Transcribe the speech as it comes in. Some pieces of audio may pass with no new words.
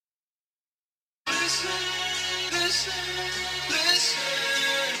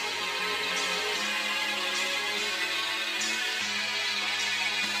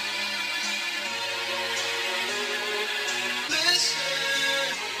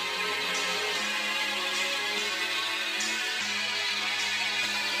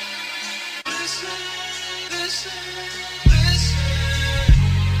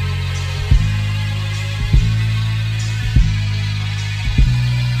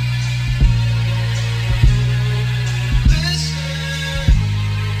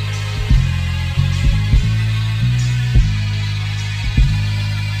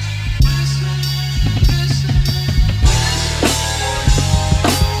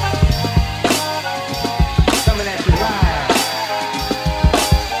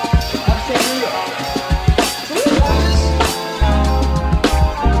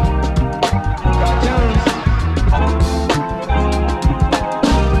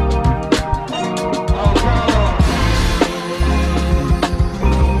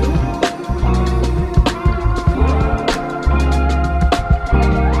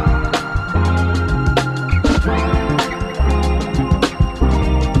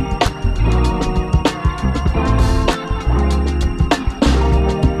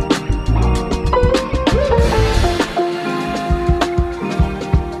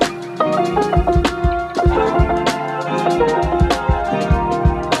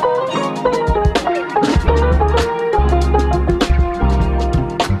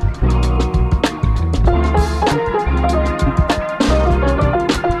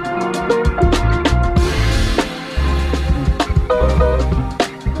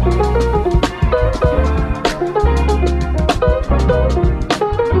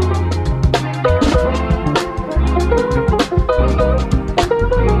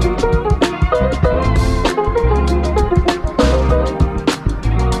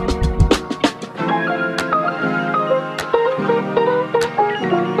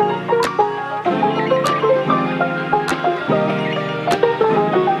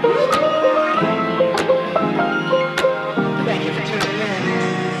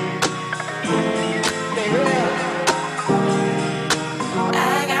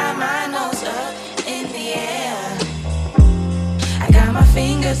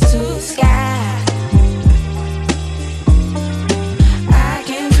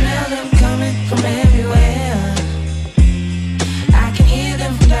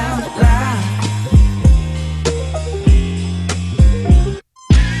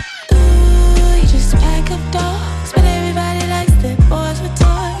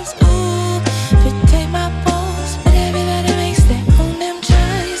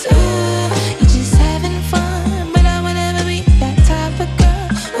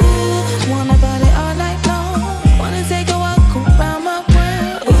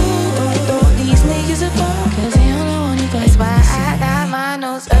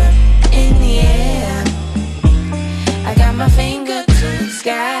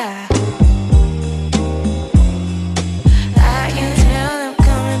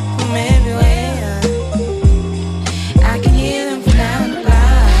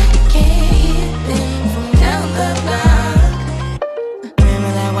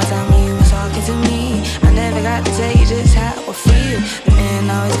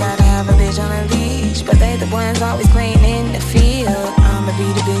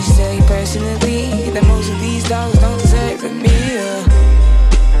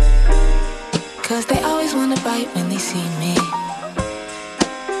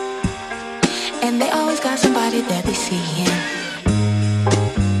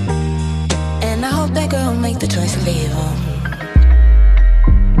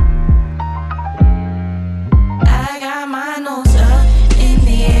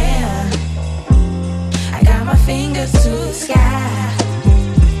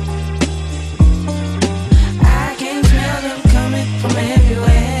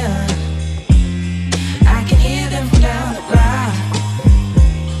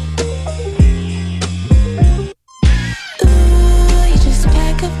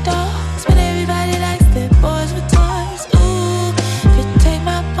Boys with toys, ooh.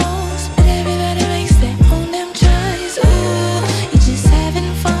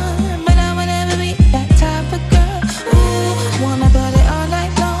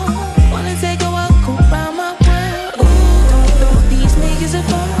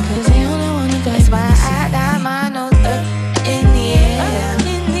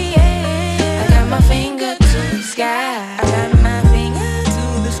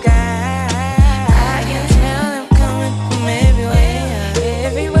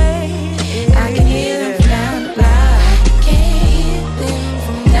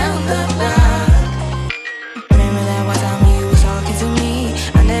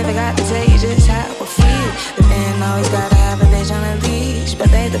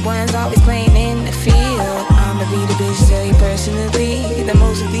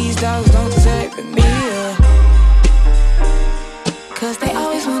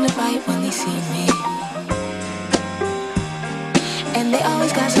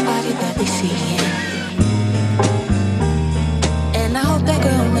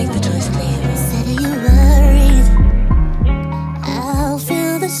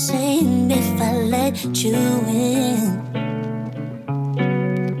 you in.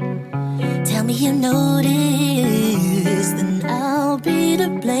 Tell me you notice, then I'll be to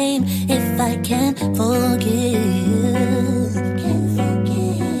blame if I can't forgive.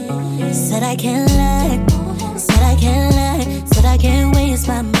 Said I can't lie, said I can't lie, said I can't waste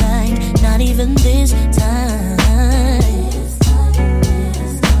my mind, not even this time.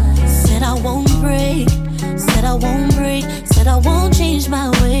 Said I won't break, said I won't break, said I won't change my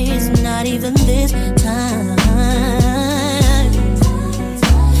ways, not even this time.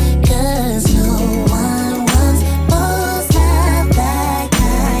 Cause no one wants both love, that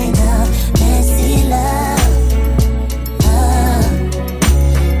kind of messy love.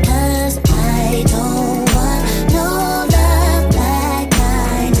 Cause I don't want no love, that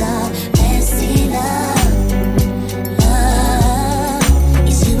kind of messy love.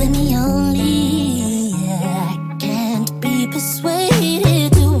 It's you and me only, yeah. I can't be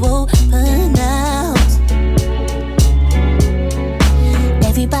persuaded to open out.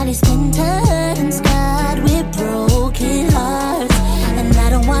 Everybody's been turned, scarred with broken hearts, and I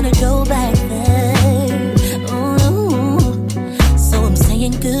don't wanna go back there. Oh, so I'm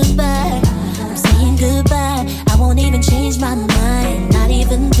saying goodbye. I'm saying goodbye. I won't even change my mind, not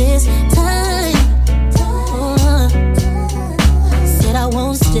even this time. Said I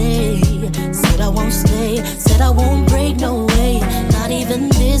won't stay, said I won't stay, said I won't break, no way, not even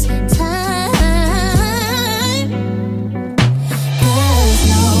this time. Cause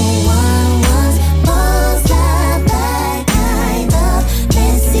no one wants both love, that kind of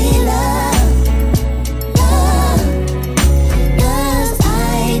messy love. Cause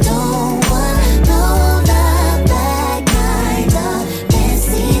I don't want no love, that kind of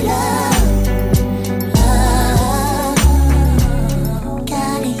messy love.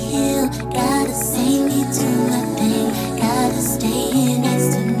 Gotta heal, gotta save me to my thing, gotta stay here next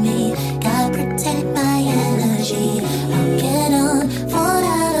to me.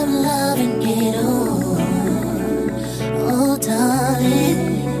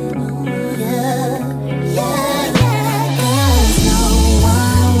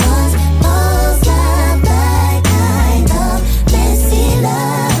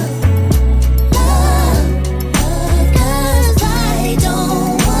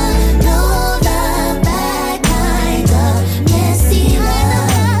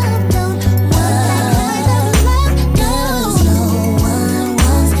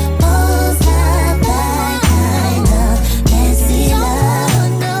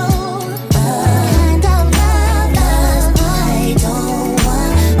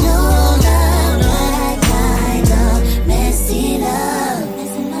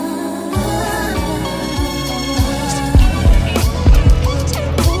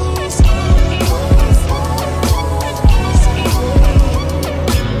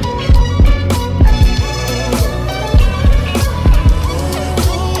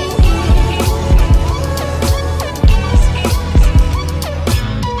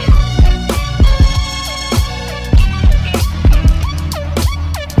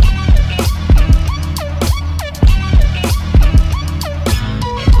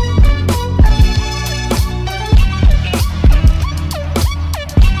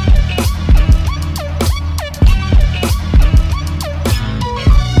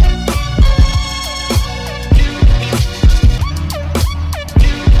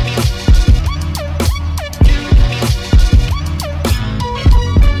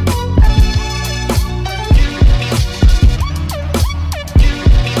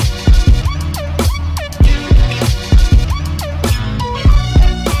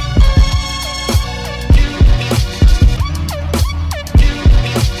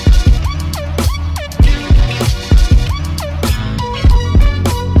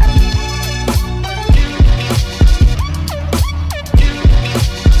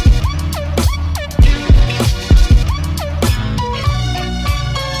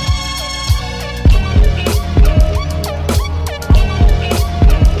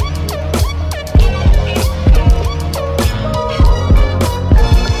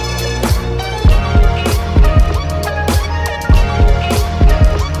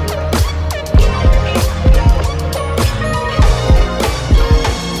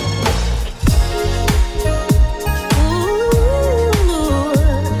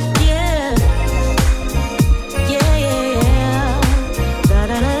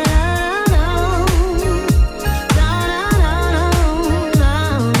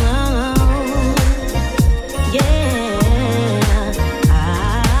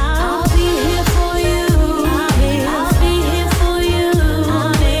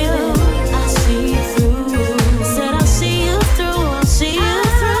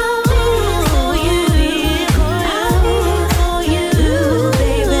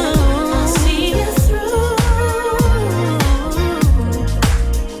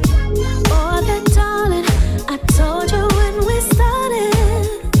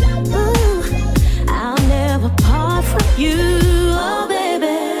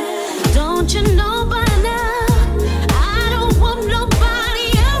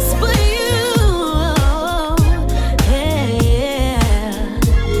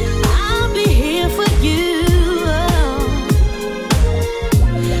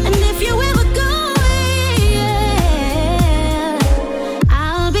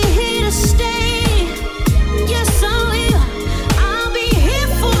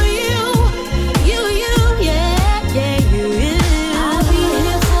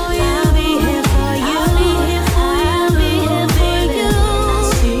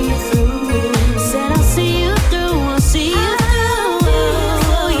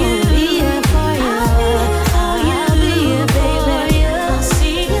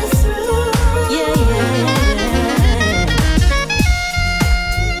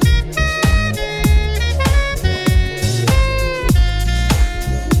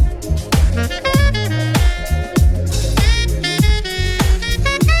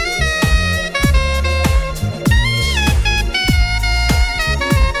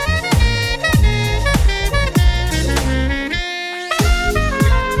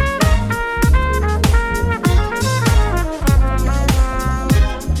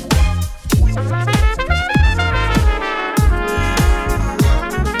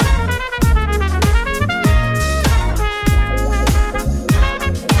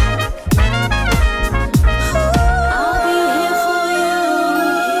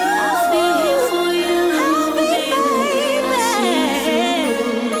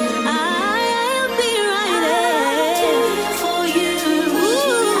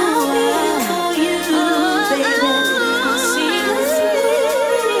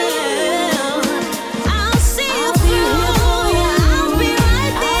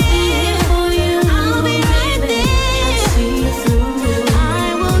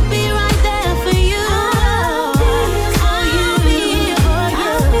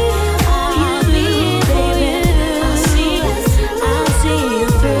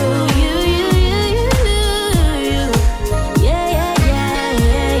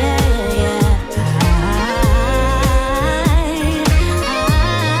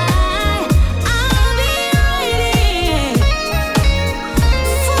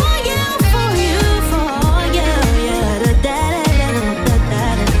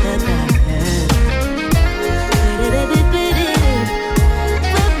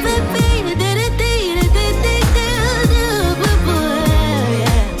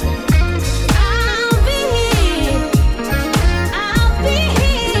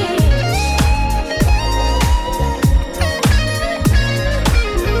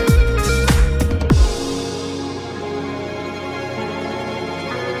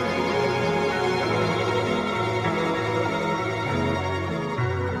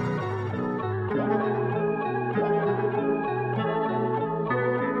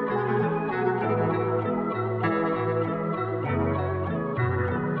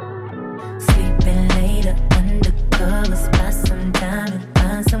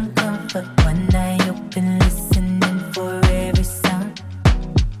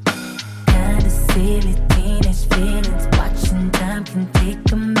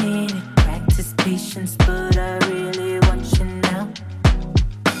 patience, but I really want you now.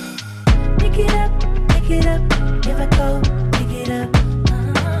 Pick it up, if I go, pick it up.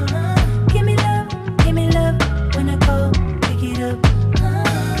 Give me love, when I go, pick it up.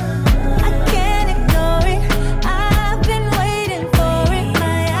 I can't ignore it, I've been waiting for it.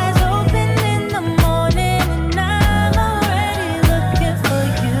 My eyes open in the morning and I'm already looking for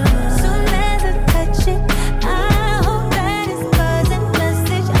you. Soon as I touch it, I hope that it's causing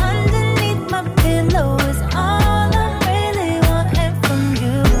message underneath my pillow is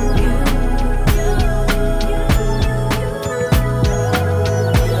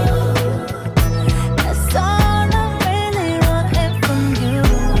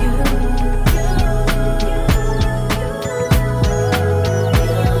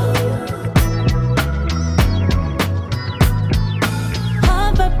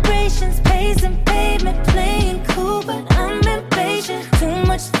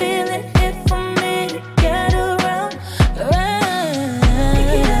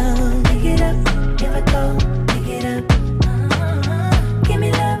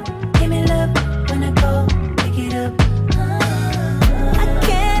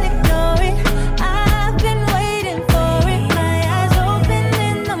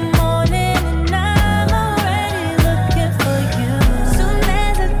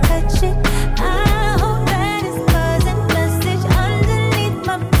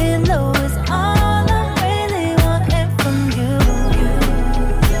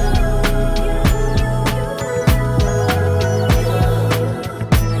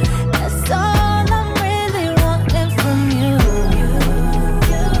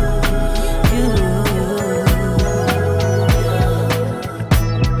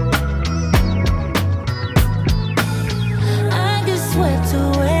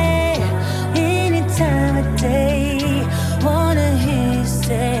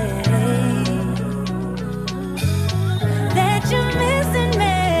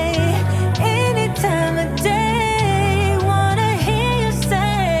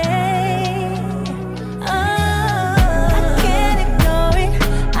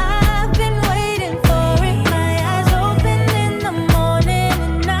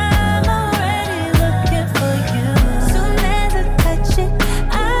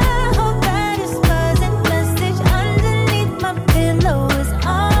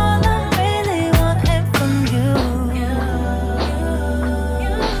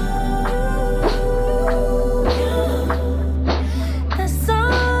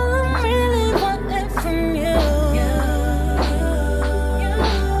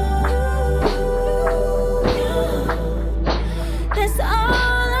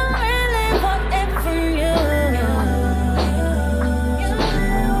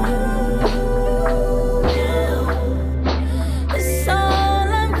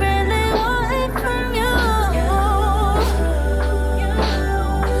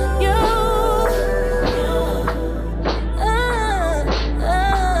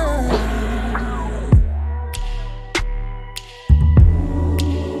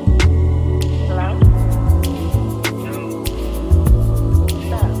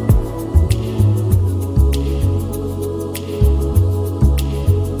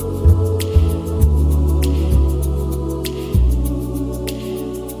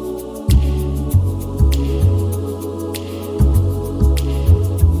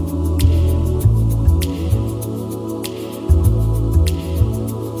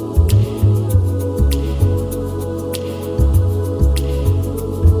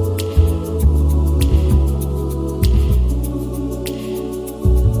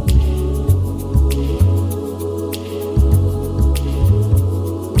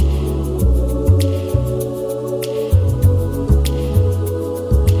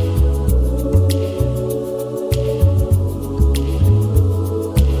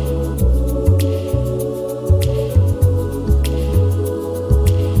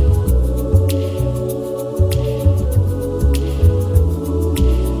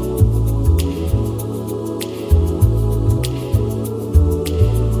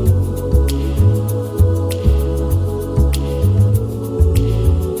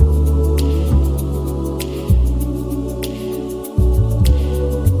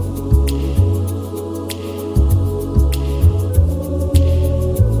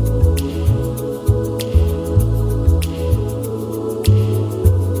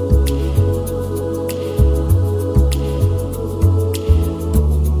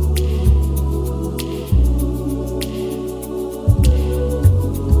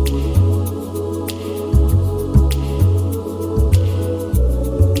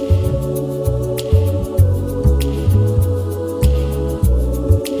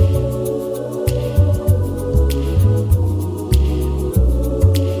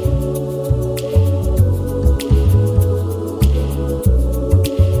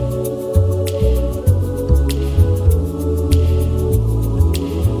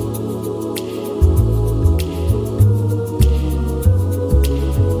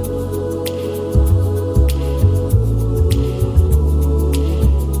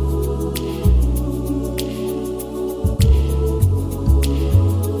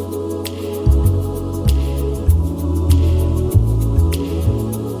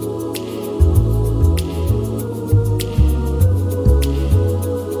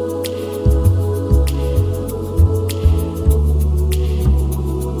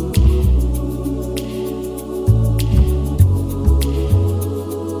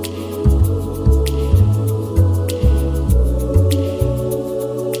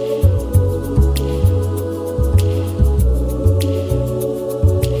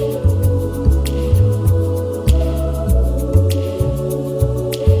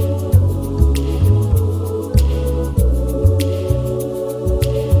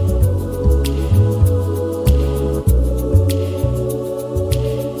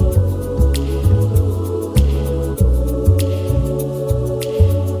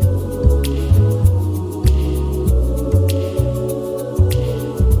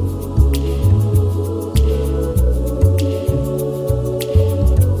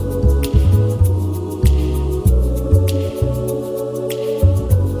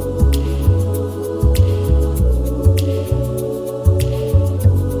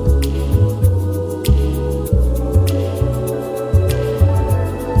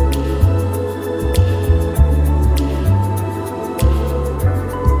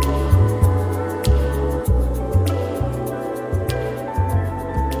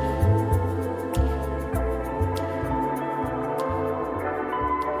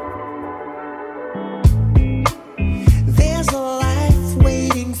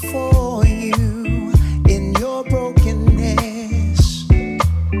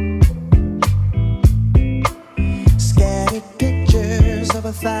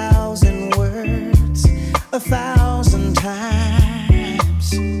 1,000 words 1,000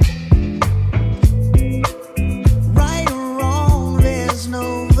 times. Right or wrong, there's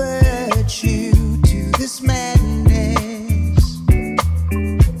no virtue to this madness.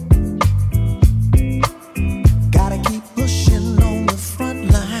 Gotta keep pushing on the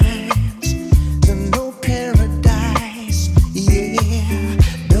front lines to no paradise. Yeah,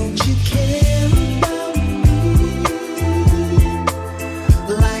 don't you care about me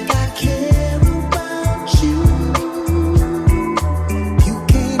like I care about you? You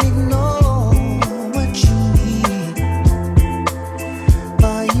can't ignore what you need.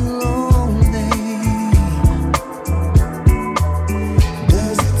 Are you lonely?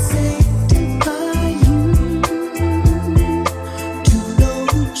 Does it sanctify you to know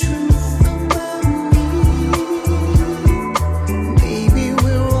the truth about me? Maybe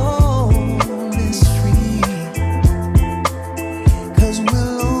we're all this free, 'cause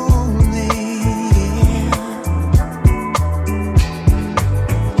we're lonely, yeah.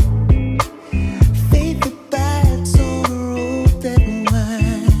 Faith abides on the road that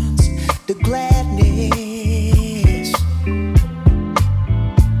winds to gladness.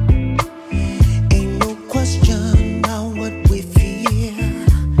 Ain't no question about what we fear.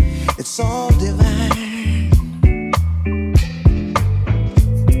 It's all divine.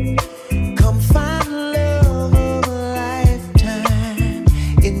 Come find love of a lifetime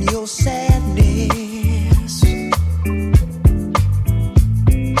in your sadness.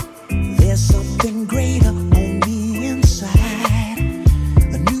 There's something greater on the inside,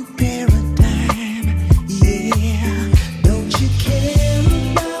 a new paradigm. Yeah, don't you care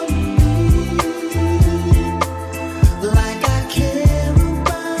about me like I care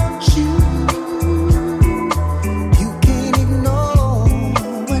about you? You can't ignore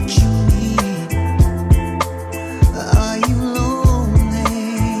what you need. Are you lonely?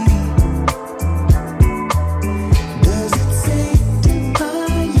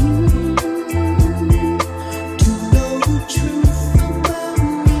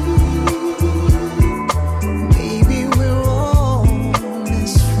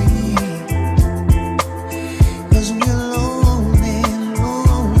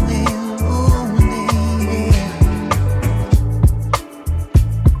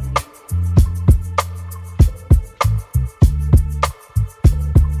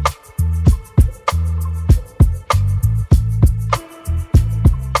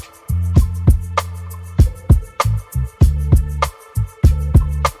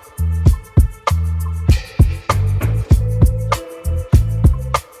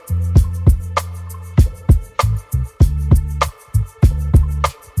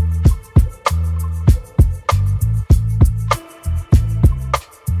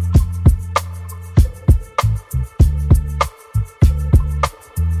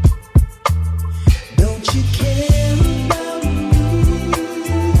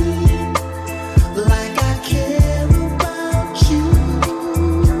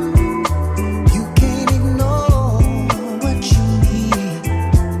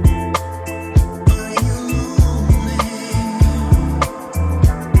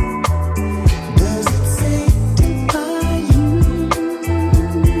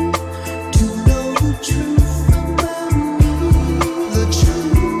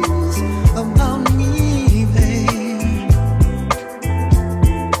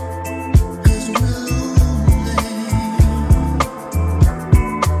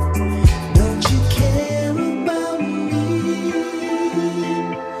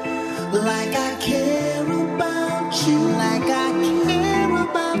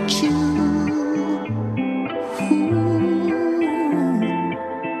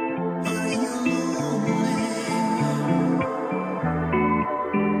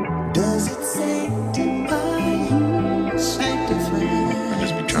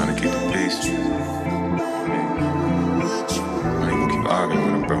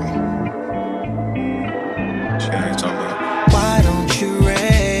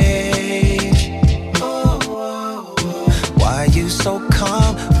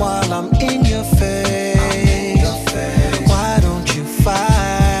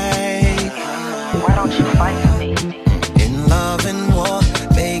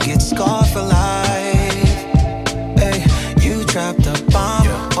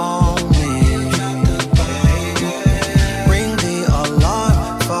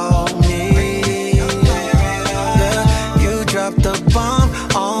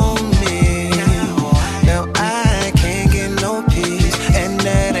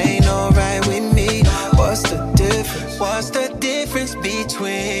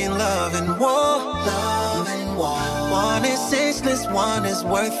 is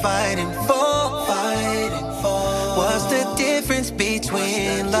worth fighting for. What's the difference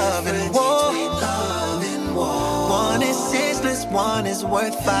between love and war? One is senseless, one is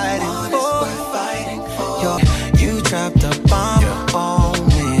worth fighting for. Yo, you dropped a bomb on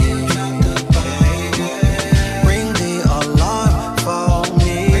me. Ring the alarm for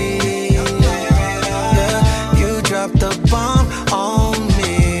me. Yeah, you dropped the bomb on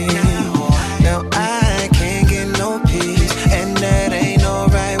me. Now I can't get no peace, and that ain't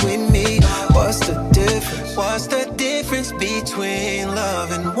alright with me. What's the difference? What's the difference between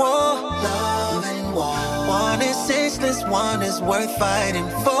love and war? One is senseless, one is worth fighting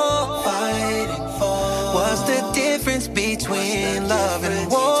for. What's the difference between love and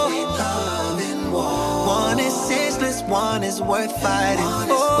war? One is senseless, one is worth fighting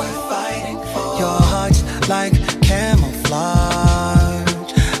for. Your heart's like camouflage,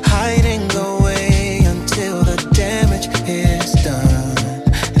 hiding away until the damage is done.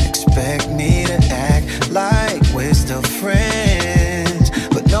 Expect me to act like we're still friends,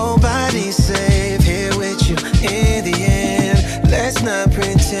 but nobody's safe here with you in the end. Let's not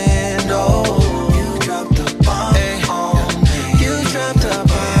pretend. Oh, you dropped the bomb on me. You dropped the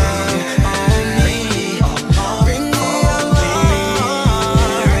bomb on me. Bring me along.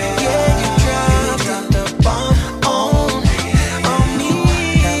 Yeah, you dropped the bomb on me.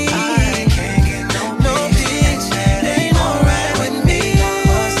 Now I can't get no peace. It ain't alright with me.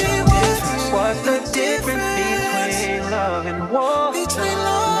 What's the difference between love and war?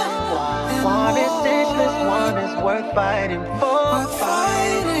 One is senseless, one is worth fighting for.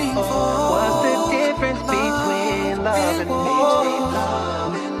 What's the difference between love and war?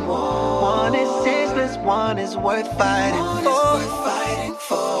 One is senseless, one is worth fighting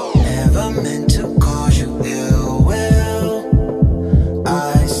for. Never meant to cause you ill will.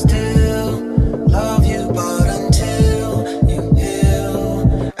 I still love you, but until you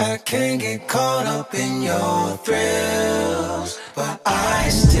heal, I can't get caught up in your thrills. But I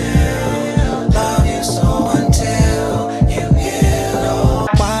still love you, so until you heal,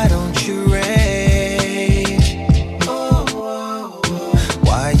 why don't you rage?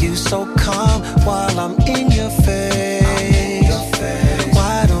 Why you so calm while I'm in your face?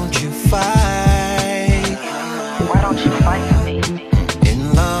 Why don't you fight? Why don't you fight for me?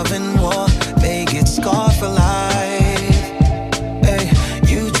 In love and war, they get scarred for life. Hey,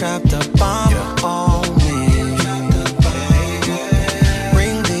 you dropped a bomb on me.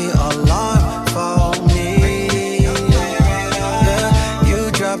 Ring the alarm for me. Yeah, you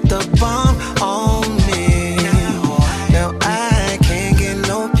dropped the bomb on me. Now I can't get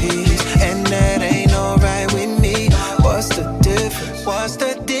no peace, and that ain't alright with me. What's the difference? What's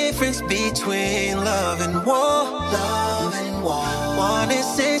the difference between love and war? One is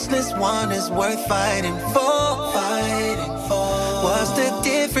senseless, one is worth fighting for. What's the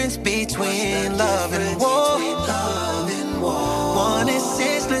difference between love and war? One is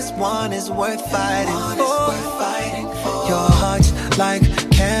senseless, one is worth fighting for. Your heart's like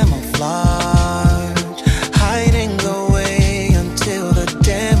camouflage, hiding away until the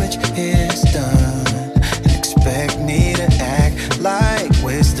damage is done. Expect me to act like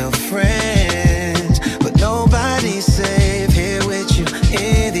we're still friends, but nobody's safe here with you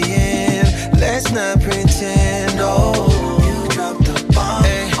in the end. Let's not pretend. Oh, you dropped the bomb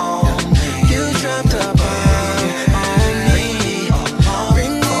on me. You dropped the bomb on me.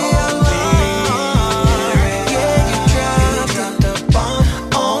 Bring me along. Yeah, you dropped the bomb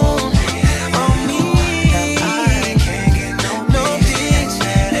on me. Now I can't get no peace.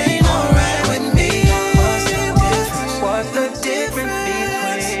 It ain't alright with me. What's the difference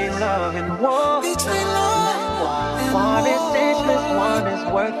between love and war? One is senseless, one is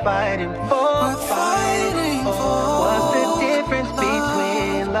worth fighting for. What's the difference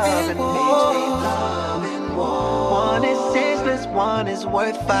between love and war? One is senseless, one is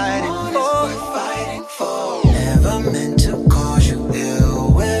worth fighting for. Never meant to cause you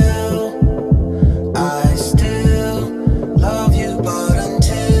ill will. I still love you, but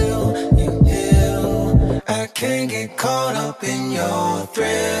until you heal, I can't get caught up in your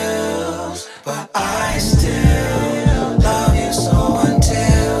thrills. But I still love you, so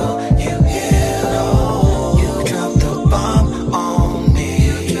until you heal, you dropped the bomb on me.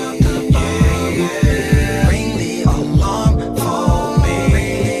 Ring the alarm for me.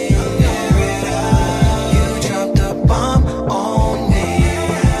 You dropped the bomb on me.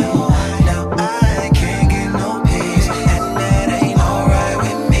 Now I can't get no peace, and that ain't alright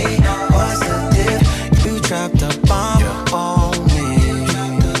with me. What's the diff? You dropped the bomb on me.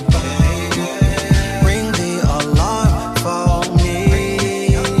 Ring the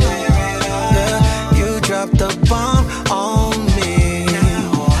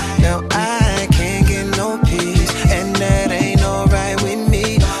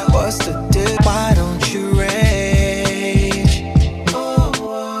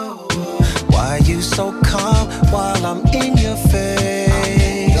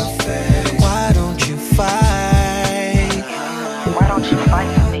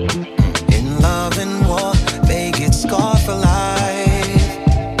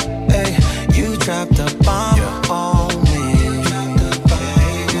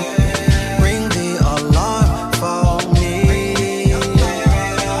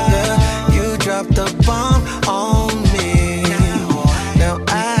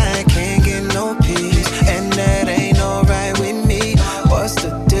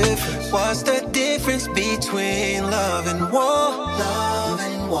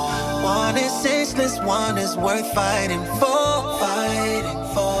one is worth fighting for.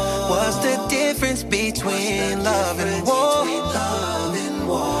 What's the difference between love and war?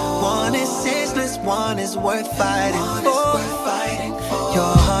 One is senseless, one is worth fighting for.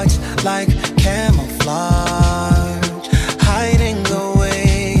 Your heart's like camouflage, hiding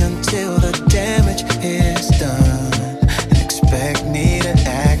away until the damage is done. And expect me to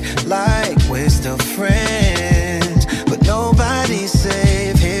act like we're still friends, but nobody's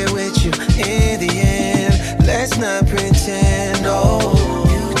safe here with you in the end. Let's not pretend, oh,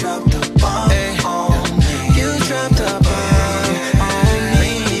 you dropped the bomb on me. You dropped the bomb on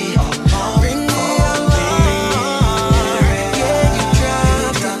me. Bring me along. Yeah, you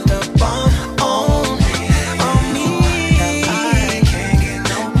dropped the bomb on me. I can't get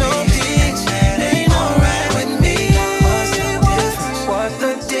no peace. Ain't alright with me. What's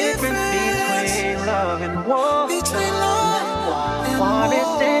the difference between love and war? One is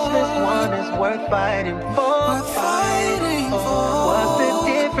senseless, one is worth fighting for. What's the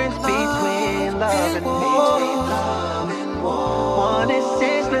difference between love and war? One is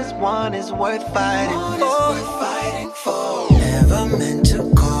senseless, one is worth fighting for. Never meant to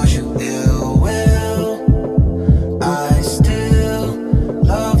cause you ill will. I still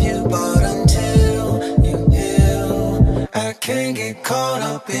love you, but until you heal, I can't get caught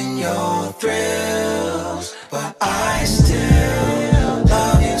up in your thrills. But I still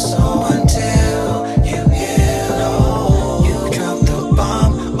love you, so until you heal, oh, you dropped the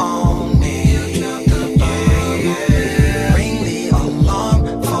bomb on me. Ring the alarm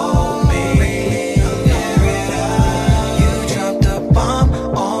for me. You dropped the bomb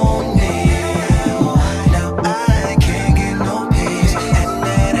on me. Now I can't get no peace, and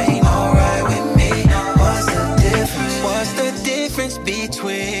that ain't alright with me. What's the difference? What's the difference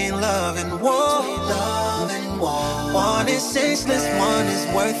between love and war? One is senseless, one is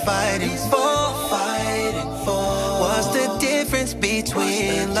worth fighting for. What's the difference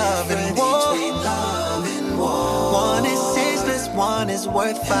between love and war? One is senseless, one is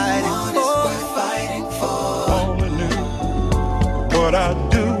worth fighting for. Only knew what I'd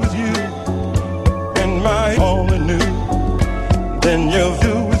do with you, and my only knew then you'll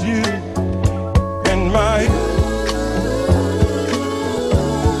do with you, and my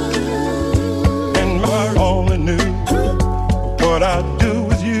only knew what I'd do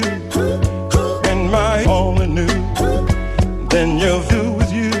with you, and my only knew then you'll do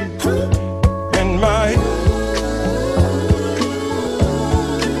with you, and my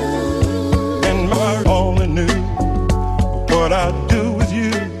only knew what I'd do with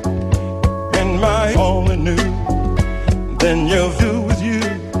you, and my only knew then you'll do with you,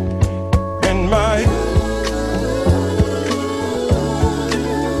 and my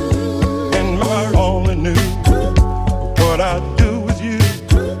only knew what I'd do with you,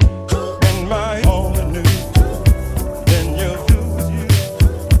 and my only knew then you'll do with you,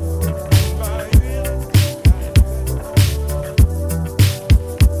 and my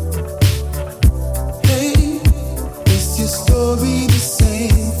Hey, is your story the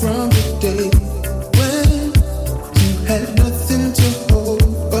same from the day when you had nothing to hold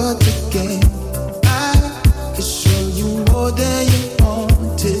but the game? I could show you more than you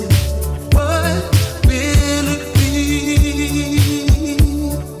wanted. What will it be?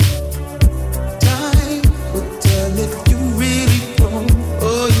 Time will tell if you really grown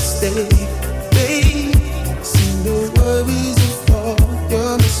or you stay. Babe, see the worries of all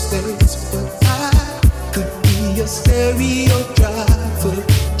your mistakes, but I could be your stereo driver.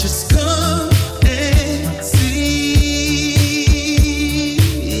 Just come and see.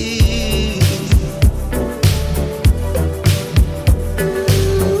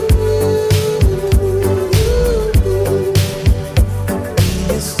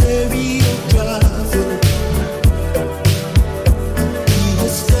 Be a stereo driver. Be a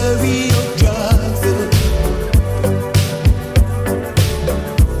stereo driver.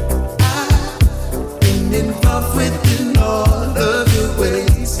 I've been involved with it all.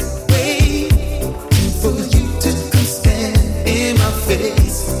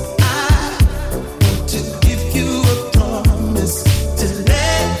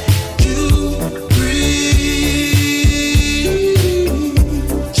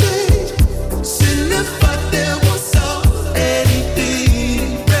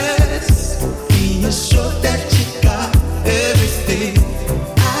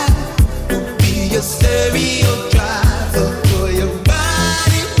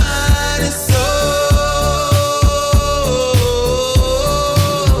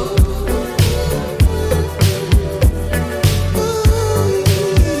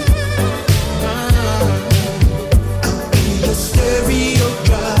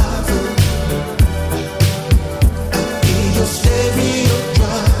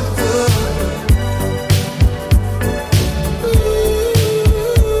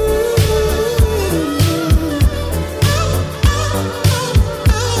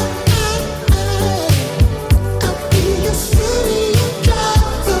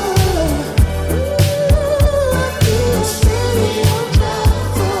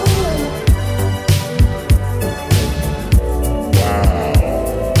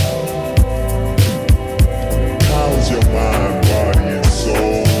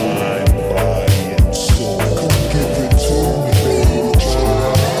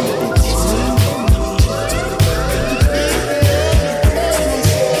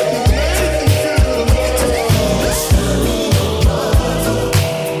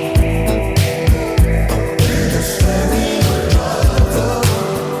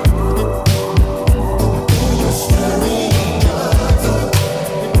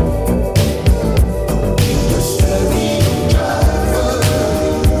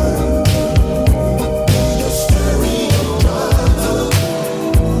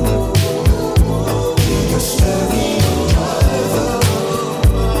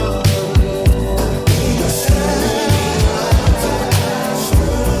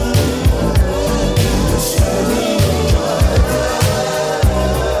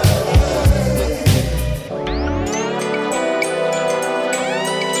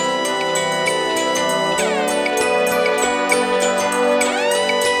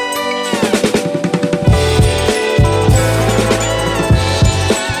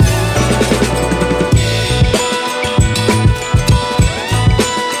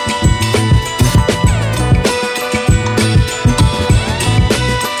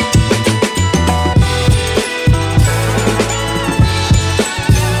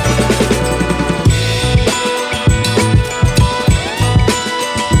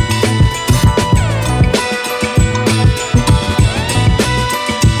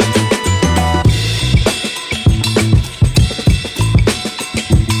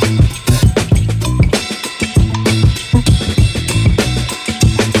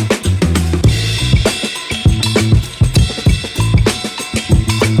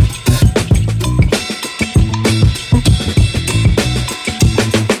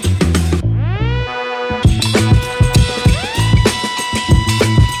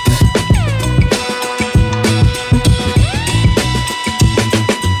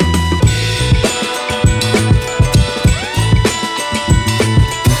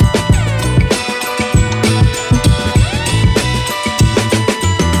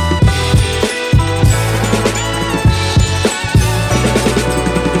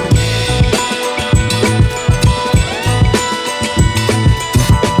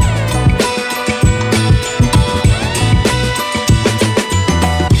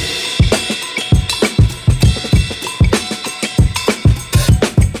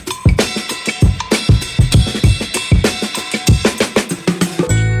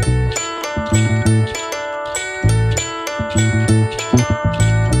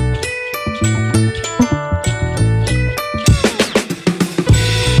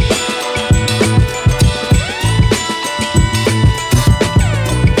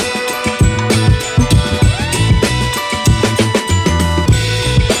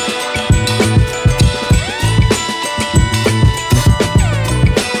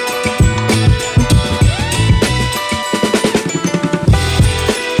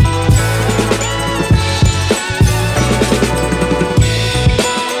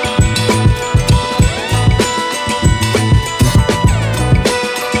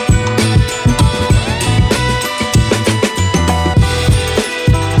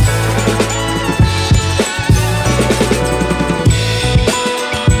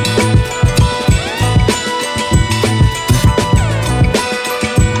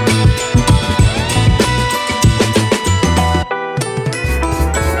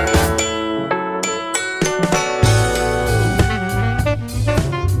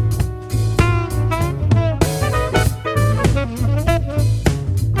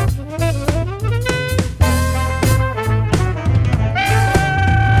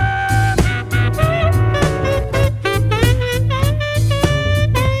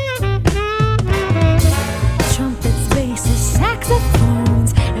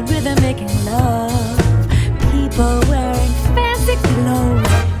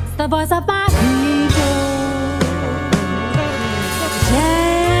 the voice of my people.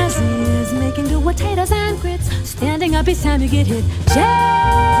 Jazz is making do potatoes and grits, standing up each time you get hit.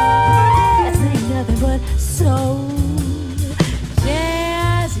 Jazz ain't nothing but soul.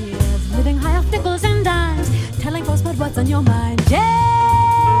 Jazz is living high off nickels and dimes, telling folks but what's on your mind. Jazz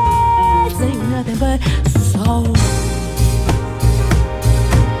ain't nothing but soul.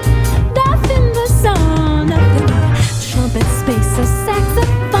 Nothing but soul, nothing but trumpets, spaces,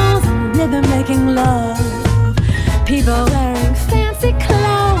 saxophones, and rhythm making love. People wearing fancy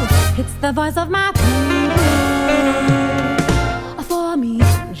clothes, it's the voice of my people. For me,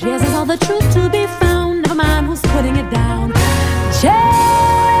 jazz is all the truth to be found, never mind who's putting it down. Jazz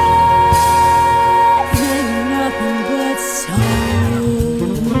ain't nothing but soul.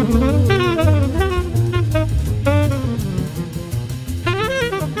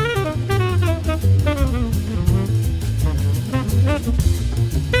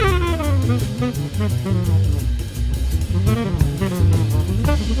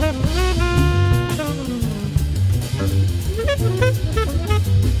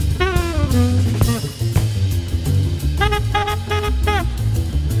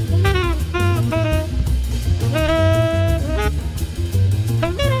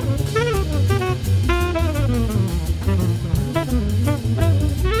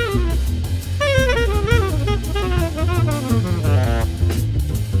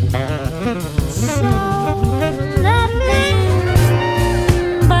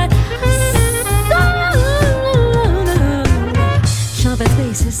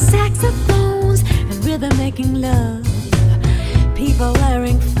 Saxophones and rhythm making love. People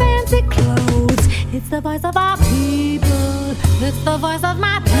wearing fancy clothes. It's the voice of our people. It's the voice of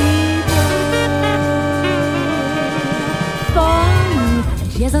my people. For me,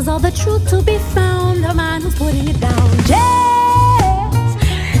 jazz is all the truth to be found. The man who's putting it down. Jazz,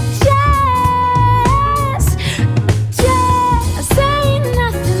 jazz, jazz ain't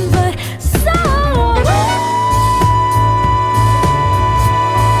nothing but soul.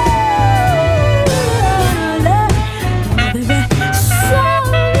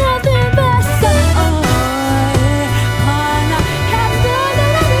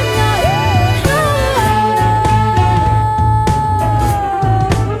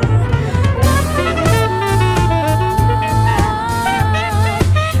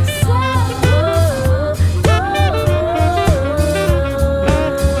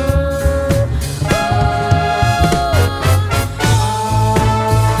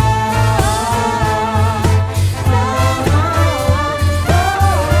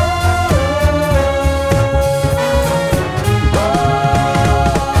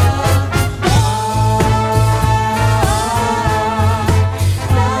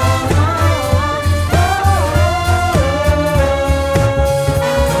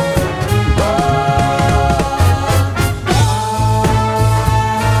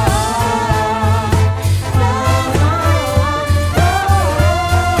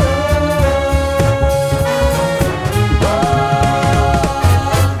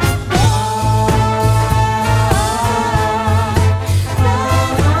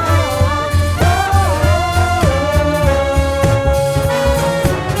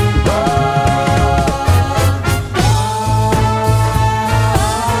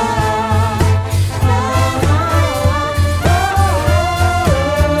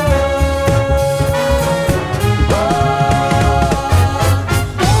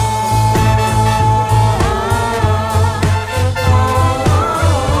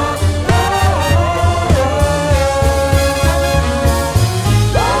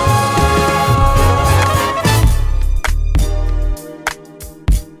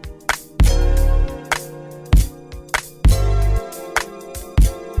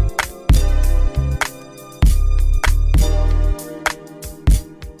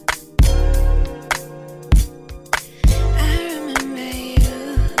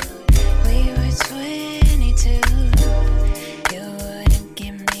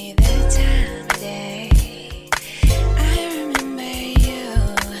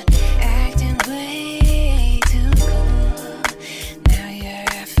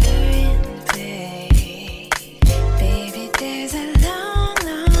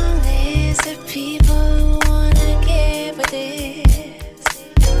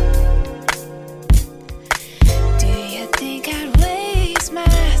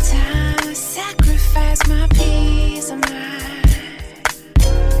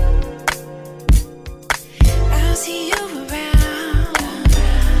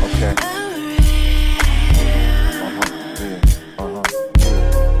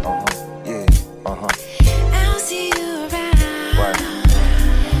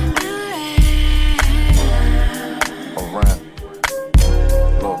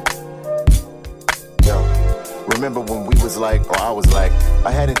 like, or I was like, I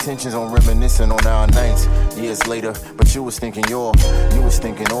had intentions on reminiscing on our nights years later, but you was thinking you was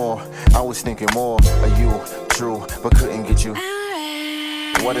thinking all, I was thinking more of you, true, but couldn't get you.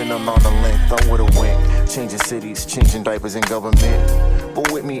 What an amount of length I would've went, changing cities, changing diapers in government.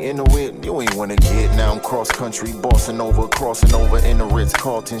 But with me in the whip, you ain't wanna get. Now I'm cross country, bossing over, crossing over in the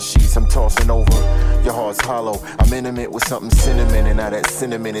Ritz-Carlton sheets. I'm tossing over. Your heart's hollow. I'm intimate with something cinnamon, and now that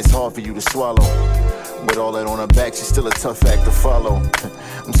cinnamon is hard for you to swallow. With all that on her back, she's still a tough act to follow.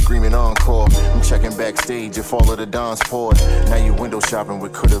 I'm screaming encore. I'm checking backstage if all of the Dons poured. Now you window shopping,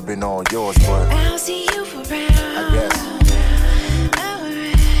 what could have been all yours, but I'll see you around. I guess.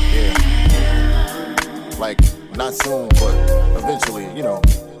 Like, not soon, but eventually, you know,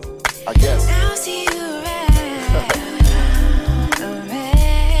 I guess. I'll see you around.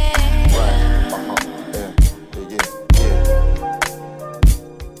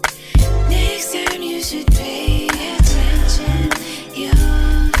 Next time you should pay attention.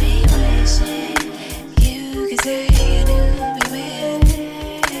 You'll be wishing you could say you knew me well.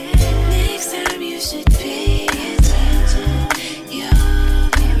 Next time you should pay attention. You'll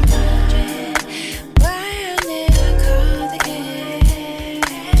be wondering why I never called again.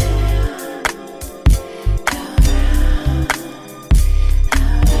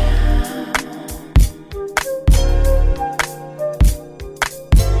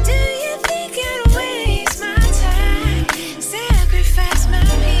 Do you think I'd waste my time, sacrifice my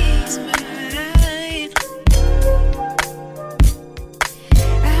peace of mind?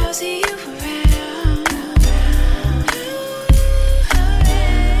 I'll see you around.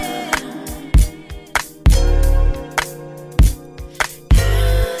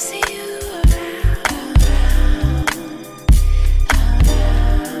 I'll see you around.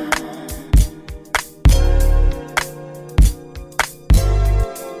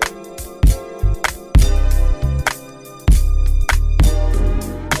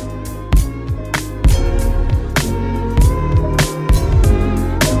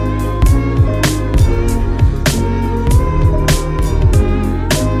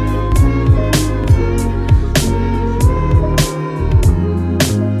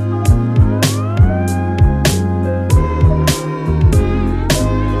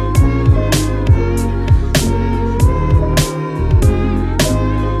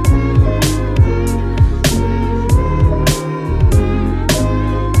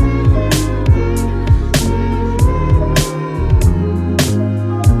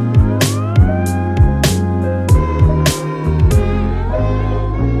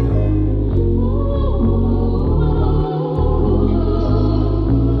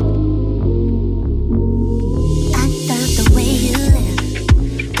 I love the way you live,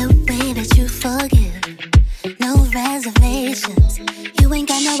 the way that you forgive. No reservations, you ain't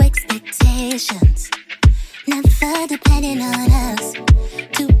got no expectations. Never depending on us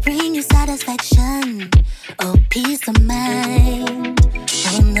to bring you satisfaction or peace of mind.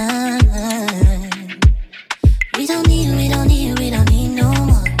 Oh, none. We don't need no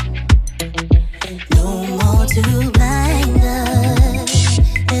more. No more to blind us.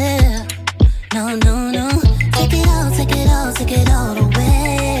 Yeah. No. Take it all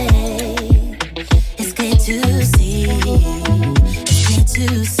away. It's clear to see.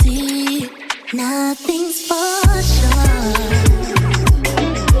 Nothing's for sure.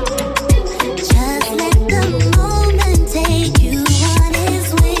 Just let the moment take you on its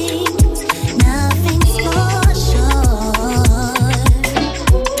wings. Nothing's for sure.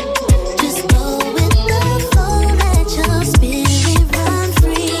 Just go with the flow, let your spirit run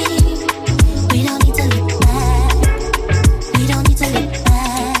free. We don't need to look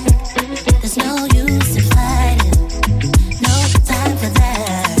back. There's no use in fighting. No time for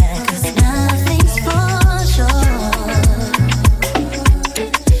that. 'Cause nothing's for sure.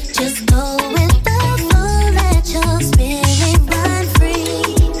 Just go with the flow, let your spirit run free.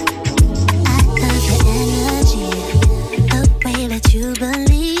 I love the energy, the way that you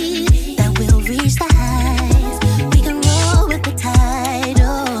believe that we'll reach the heights. We can roll with the tide,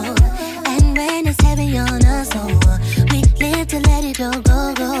 oh. And when it's heavy on us, oh, we live to let it go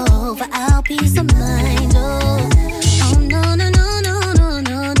for our peace of mind, oh. Oh, no.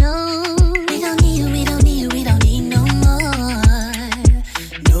 We don't need no more.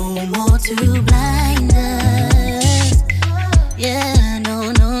 No more to blind us. Yeah, no.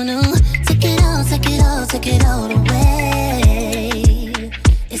 Take it all away.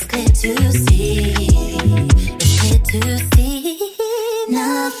 It's clear to see.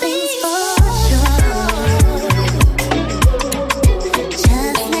 Nothing's for sure.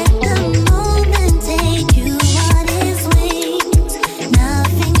 Just let the moment take you on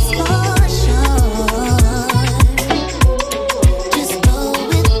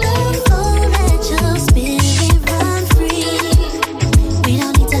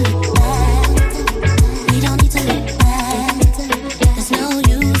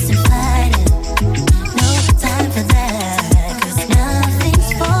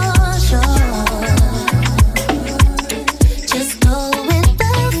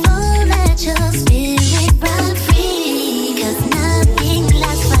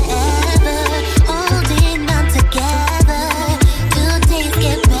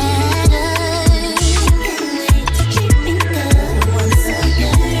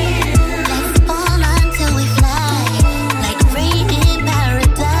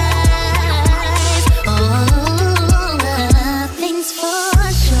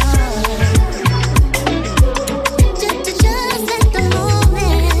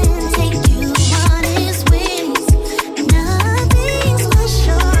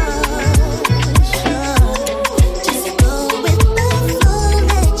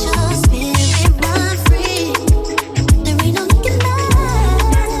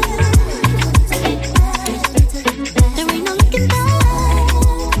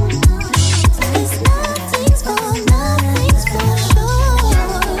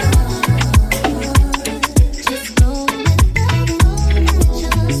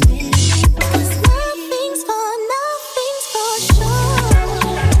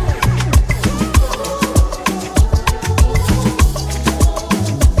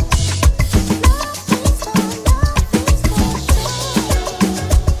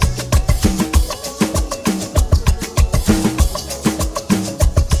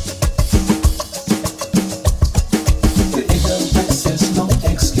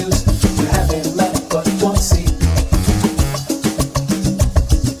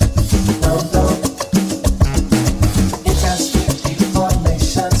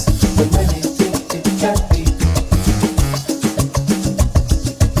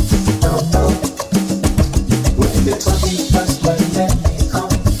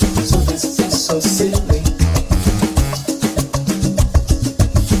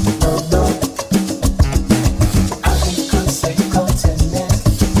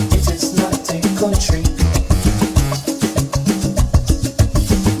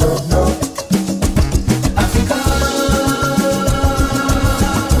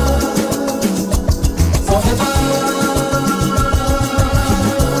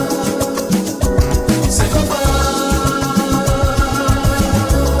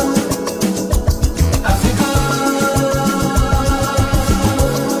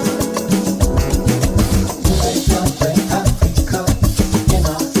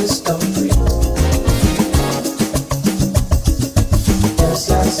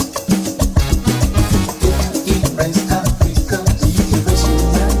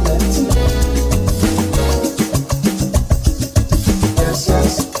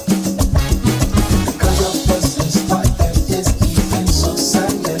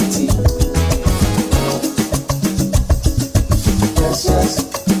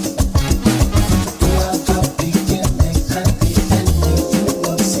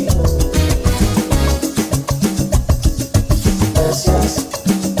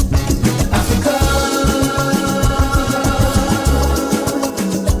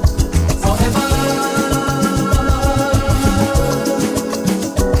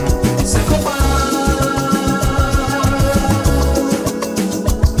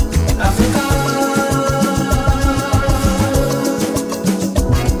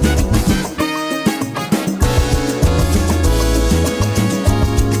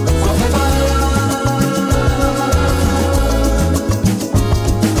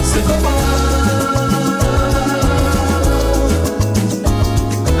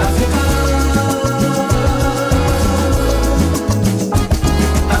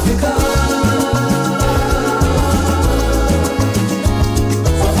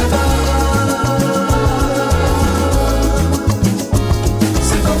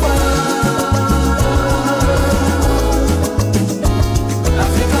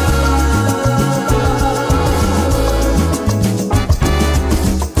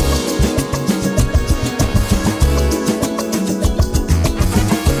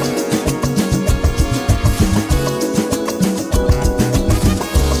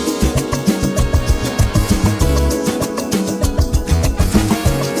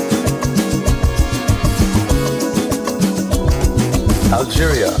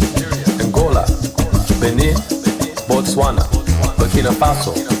Algeria, Angola, Benin, Botswana, Burkina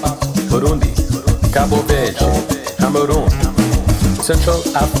Faso, Burundi, Cabo Verde, Cameroon, Central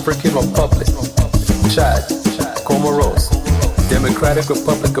African Republic, Chad, Comoros, Democratic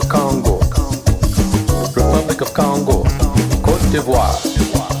Republic of Congo, Republic of Congo, Côte d'Ivoire,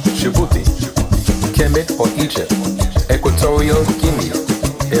 Djibouti, Kemet or Egypt, Equatorial Guinea,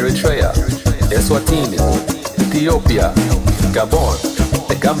 Eritrea, Eswatini, Ethiopia, Gabon,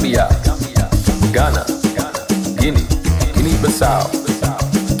 the Gambia, Ghana, Guinea, Guinea-Bissau,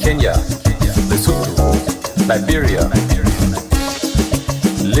 Kenya, Lesotho, Liberia,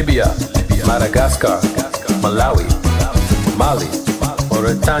 Libya, Madagascar, Malawi, Mali,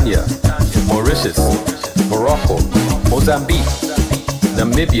 Mauritania, Mauritius, Morocco, Mozambique,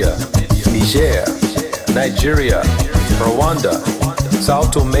 Namibia, Niger, Nigeria, Rwanda, Sao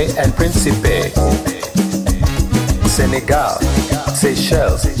Tome and Principe, Senegal,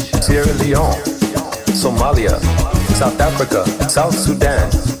 Seychelles, Sierra Leone, Somalia, South Africa, South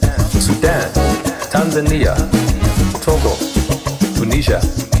Sudan, Sudan, Tanzania, Togo, Tunisia,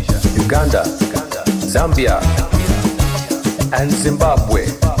 Uganda, Zambia, and Zimbabwe.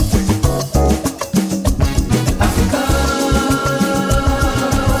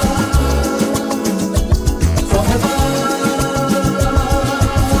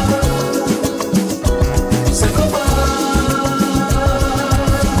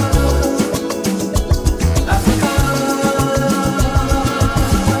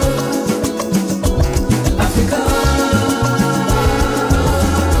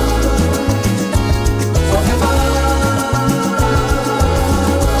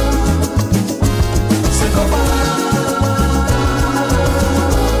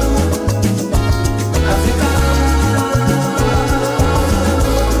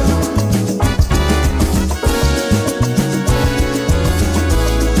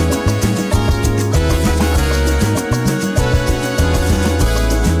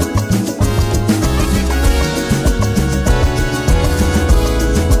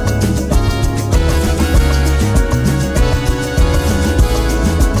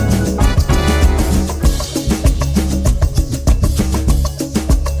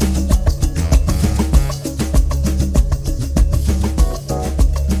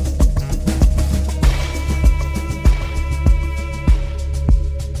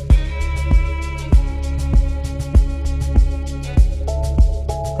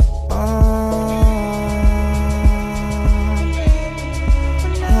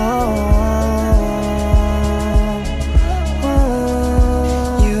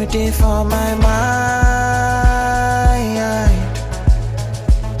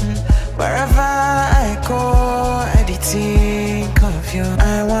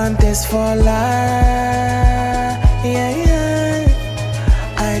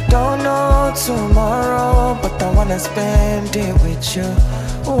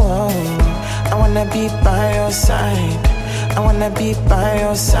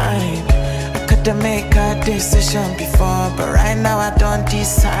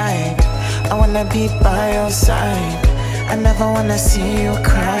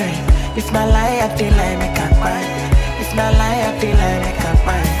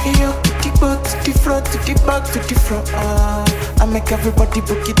 Everybody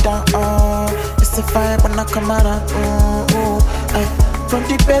book it down, it's a vibe when I come around, from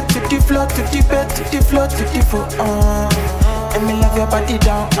the bed to the floor, to the bed, to the floor, to the floor, let me love your body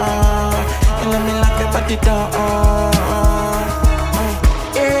down, and let me lock your body down,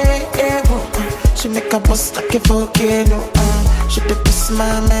 she make a bust like a volcano, she the bust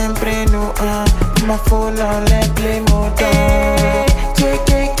my membrane, my phone on, let play mode,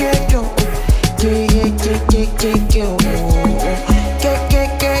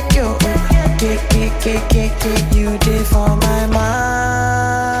 you did for my mind.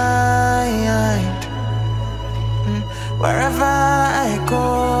 Wherever I go,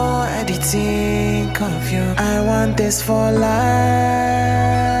 I think of you. I want this for life.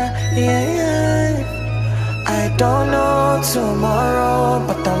 I don't know tomorrow,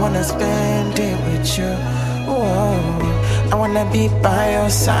 but I wanna spend it with you. Whoa. I wanna be by your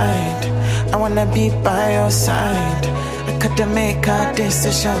side. I wanna be by your side. I couldn't make a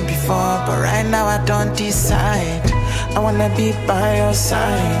decision before, but right now I don't decide. I wanna be by your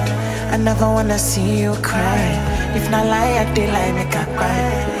side. I never wanna see you cry. If not lie, I did lie, make a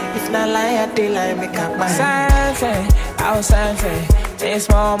cry. If not lie, I did lie, make a cry. Something, I was something. This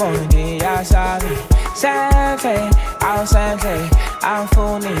moment, I saw me. Something, I was something. I'm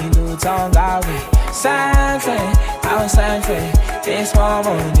fooling, you don't got me. Something, I was something. This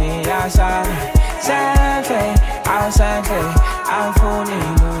moment, I saw me. Something, I was something. I'm I'm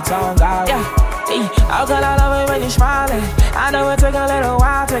fooling, no tongue out. Yeah, how can I love it when you're smiling? I know it took a little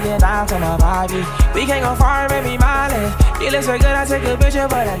while to get down to my body. We can't go far, baby, smiling. You look so good, I take a picture,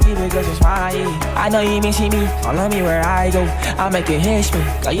 but I keep it cause you're smiling. I know you missing me, follow me where I go. I'll make you history,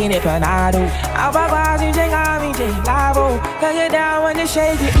 cause you need panado. I'll back while you take on me, take lavo. Cause you down when you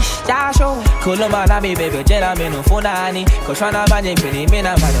shake it, that's show. Cool on my baby, jet I'm in no phone, honey. Cause trying to manage pretty men,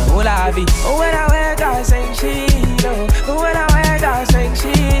 I'm on the whole lobby. Oh, when I wear that same shit, oh, when I wear that same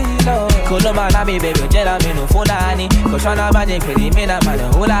shit, oh. Cool on my baby, jet I'm in no phone, honey. Cause trying to manage pretty men, I'm on the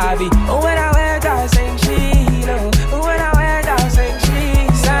whole lobby. Oh, when I wear that same shit, oh, when I wear that same shit.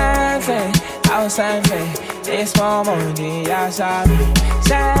 Something, something. It's my moment, yeah, sorry.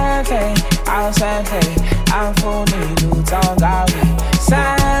 Something, something. I'm fooling, you don't got me.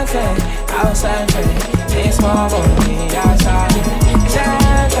 Something, something. It's my moment, yeah, sorry.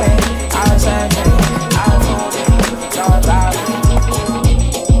 Something, something. I'm fooling, you don't got me.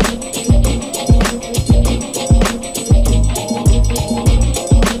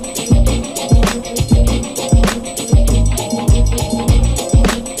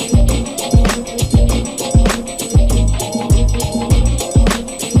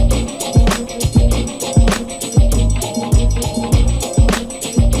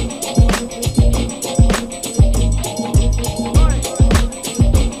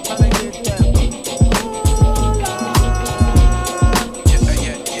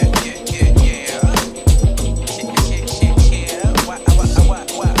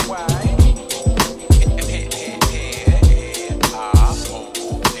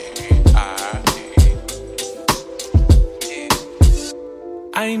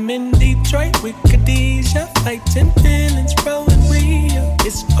 I'm in Detroit with Kadhja, fighting feelings, rolling real.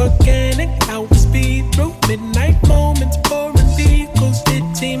 It's organic, how we speed through midnight moments, pouring vehicles.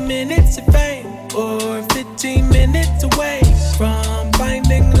 15 minutes of fame, or 15 minutes away from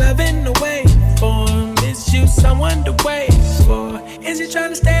finding love in the way form. Is you someone to wait for? Is he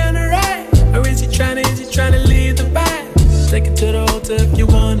trying to stay on the ride, or is he trying to leave the vibe? Take it to the altar if you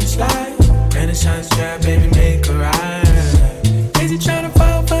wanna slide. Renaissance trap, baby, make a ride. Is he trying to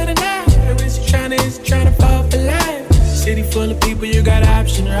fall for the night? Or is he trying to fall for life? City full of people, you got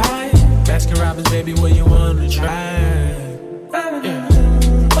option, right? Baskin Robbins, baby, what you wanna try? Yeah.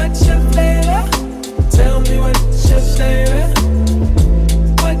 What's your flavor? Tell me what's your flavor?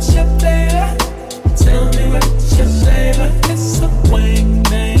 What's your flavor? Tell me what's your flavor? It's a wing,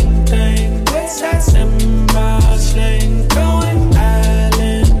 dang, dang. What's that Simba slang? Going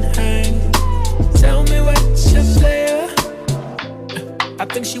island hang. Tell me what's your flavor? I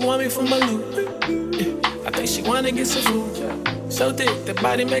think she want me for my loot. I think she wanna get some food. So thick, the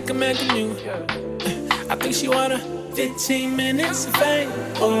body make a man commute. I think she wanna 15 minutes of fame,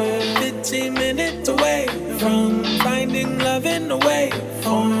 or 15 minutes away from finding love in the way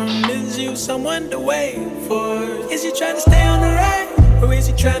form. Is you someone to wait for? Is he trying to stay on the ride, or is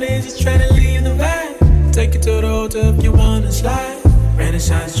he trying to leave the vibe? Take it to the altar if you wanna slide.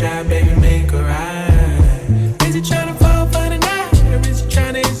 Renaissance trap, baby, make a ride. Is he trying to fall for the night, or is he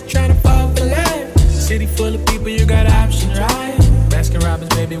trying to fall for life? City full of people, you got options, right? Baskin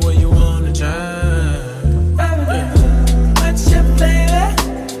Robbins, baby, what you wanna try? What's your flavor?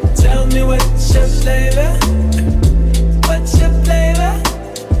 Tell me what's your flavor? What's your flavor?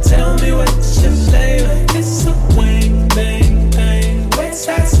 Tell me what's your flavor? It's a wing, bang, bang. What's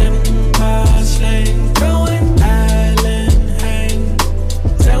that Simba slang? Going island hang.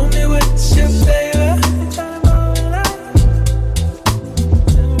 Tell me what's your flavor?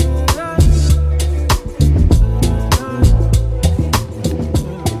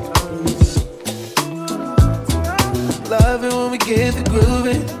 Love it when we get the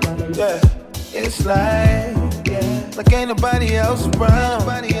grooving. Yeah, it's like ain't nobody else around.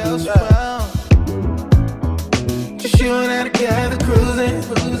 Just you and I together cruising,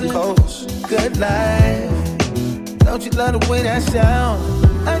 coast, good life. Don't you love the way that sound?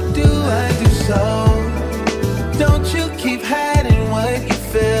 I do so. Don't you keep hiding what you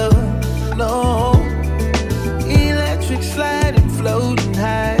feel? No, electric sliding, floating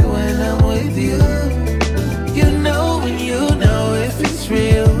high when I'm with you. You know when you know if it's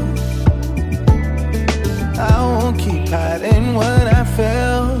real. I won't keep hiding what I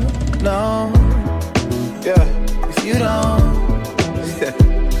feel. No, yeah, if you don't.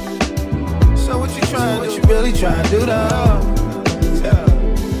 So what you trying to do? What you really trying to do though? Yeah.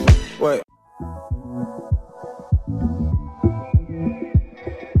 Wait.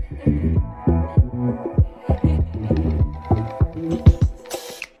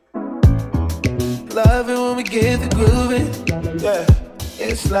 Love it when we get the grooving. Yeah,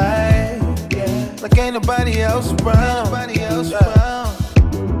 it's like like ain't nobody else around.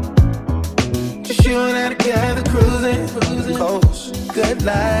 Just you and I together cruising, coast, good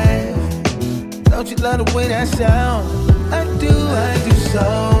life. Don't you love the way that sound? I do so.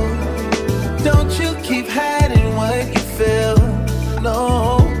 Don't you keep hiding what you feel,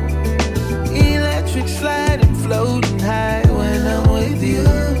 no. Electric sliding, floating high when I'm with you.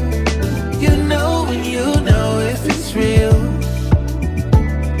 You know when you know if it's real.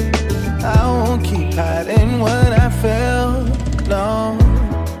 I won't keep hiding what I feel, no.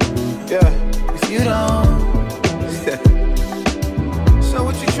 Yeah, if you don't. So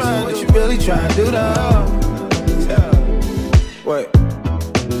what you trying to do? What you really trying to do though? Yeah. Wait.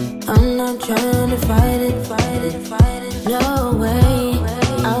 I'm not trying to fight it, no way.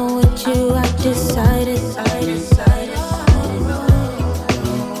 I'm with you, I decided.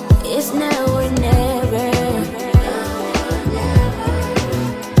 It's now or never.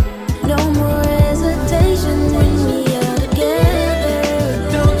 No more hesitation when we are together.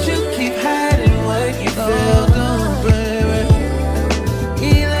 Don't you keep hiding what you feel, baby.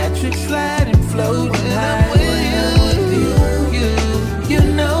 Electric sliding, floating high.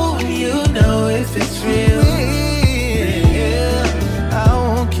 If it's real, yeah, I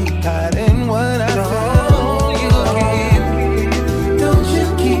won't keep hiding what I feel. Don't you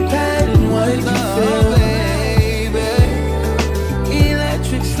keep hiding what you feel, baby.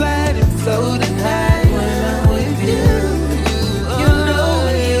 Electric sliding, floating high when I'm with you. You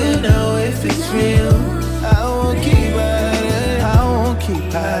know if it's real. I won't keep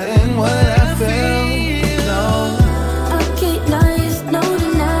hiding what I feel.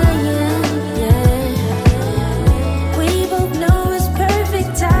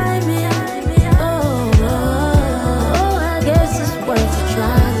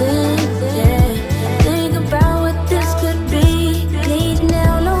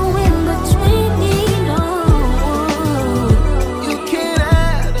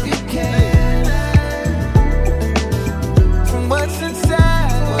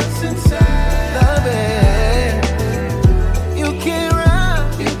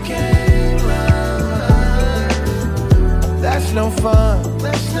 No fun.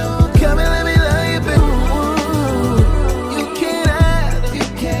 Come and let me love you, baby. You can't hide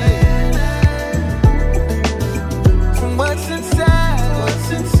from what's inside.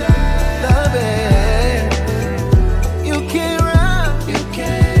 Love it. You can't run.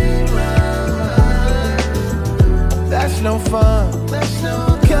 That's no fun.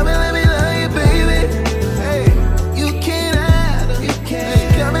 Come and let me love you, baby. Hey, you can't hide.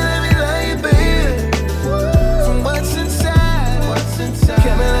 Come and let me love you, baby. From what's inside.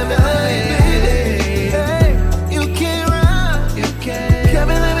 Come and let me love you, baby. Hey, you can't run. Come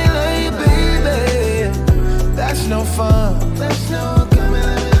and let me love you, baby. That's no fun. Come and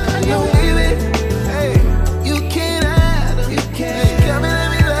let me love you, baby. Hey, you can't hide. Come and let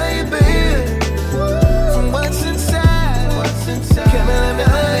me love you, baby. From what's inside. Come and let me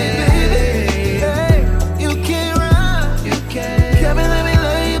love you, baby. Hey, you can't run. Come and let me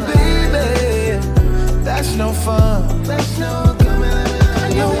love you, baby. That's no fun.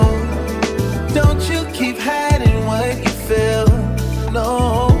 Don't you keep hiding what you feel,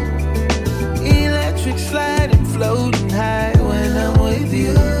 no. Electric sliding, floating high when I'm with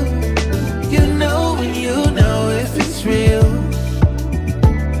you. You know when you know if it's real.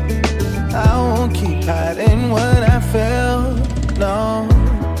 I won't keep hiding what I feel, no.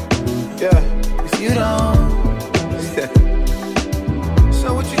 Yeah, if you don't.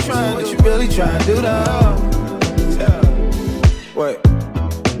 So what you trying to do? What you really trying to do though? Yeah. Wait.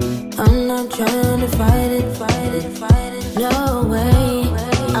 I'm not trying to fight it, no way.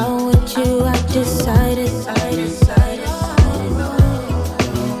 I'm with you, I decided.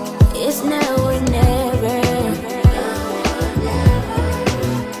 It's now or never.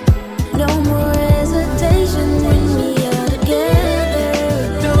 No more hesitation when we are together.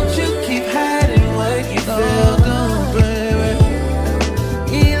 Don't you keep hiding what you feel, baby.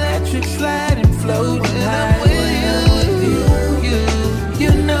 Electric sliding, floating high.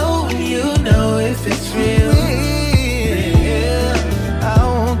 If it's real, yeah, I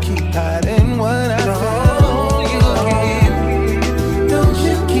won't keep hiding what I feel. Don't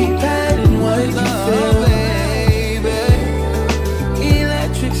you keep hiding what you feel, baby.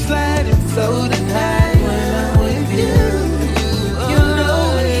 Electric sliding, floating high when I'm with you. You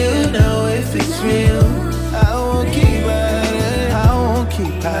know if it's real. I won't keep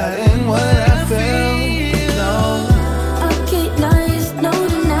hiding what I feel.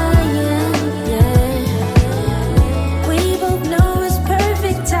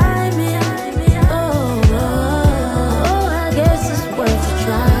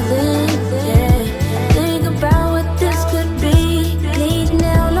 Yeah.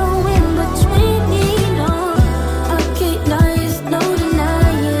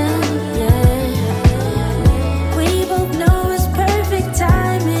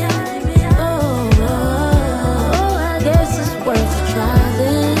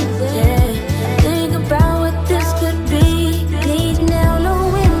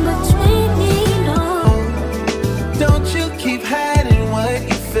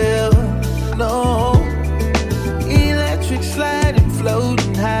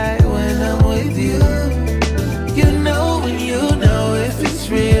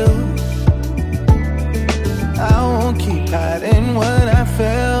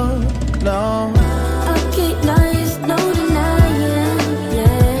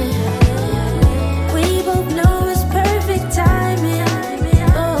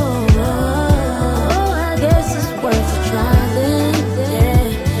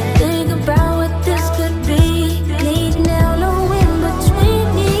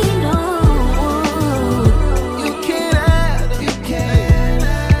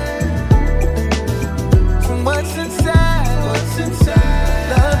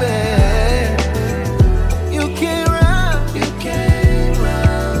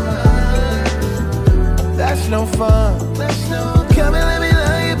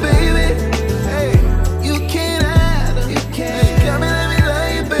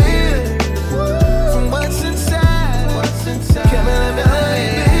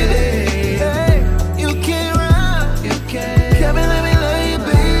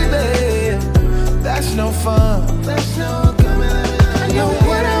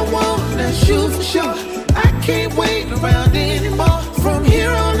 sure. I can't wait around anymore. From here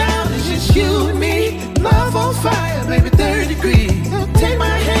on out, it's just you and me. Love on fire, baby, 30 degrees. Take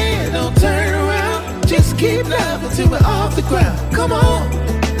my hand, don't turn around. Just keep loving till we're off the ground. Come on,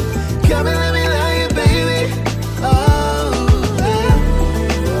 come and let me love you, baby. Oh.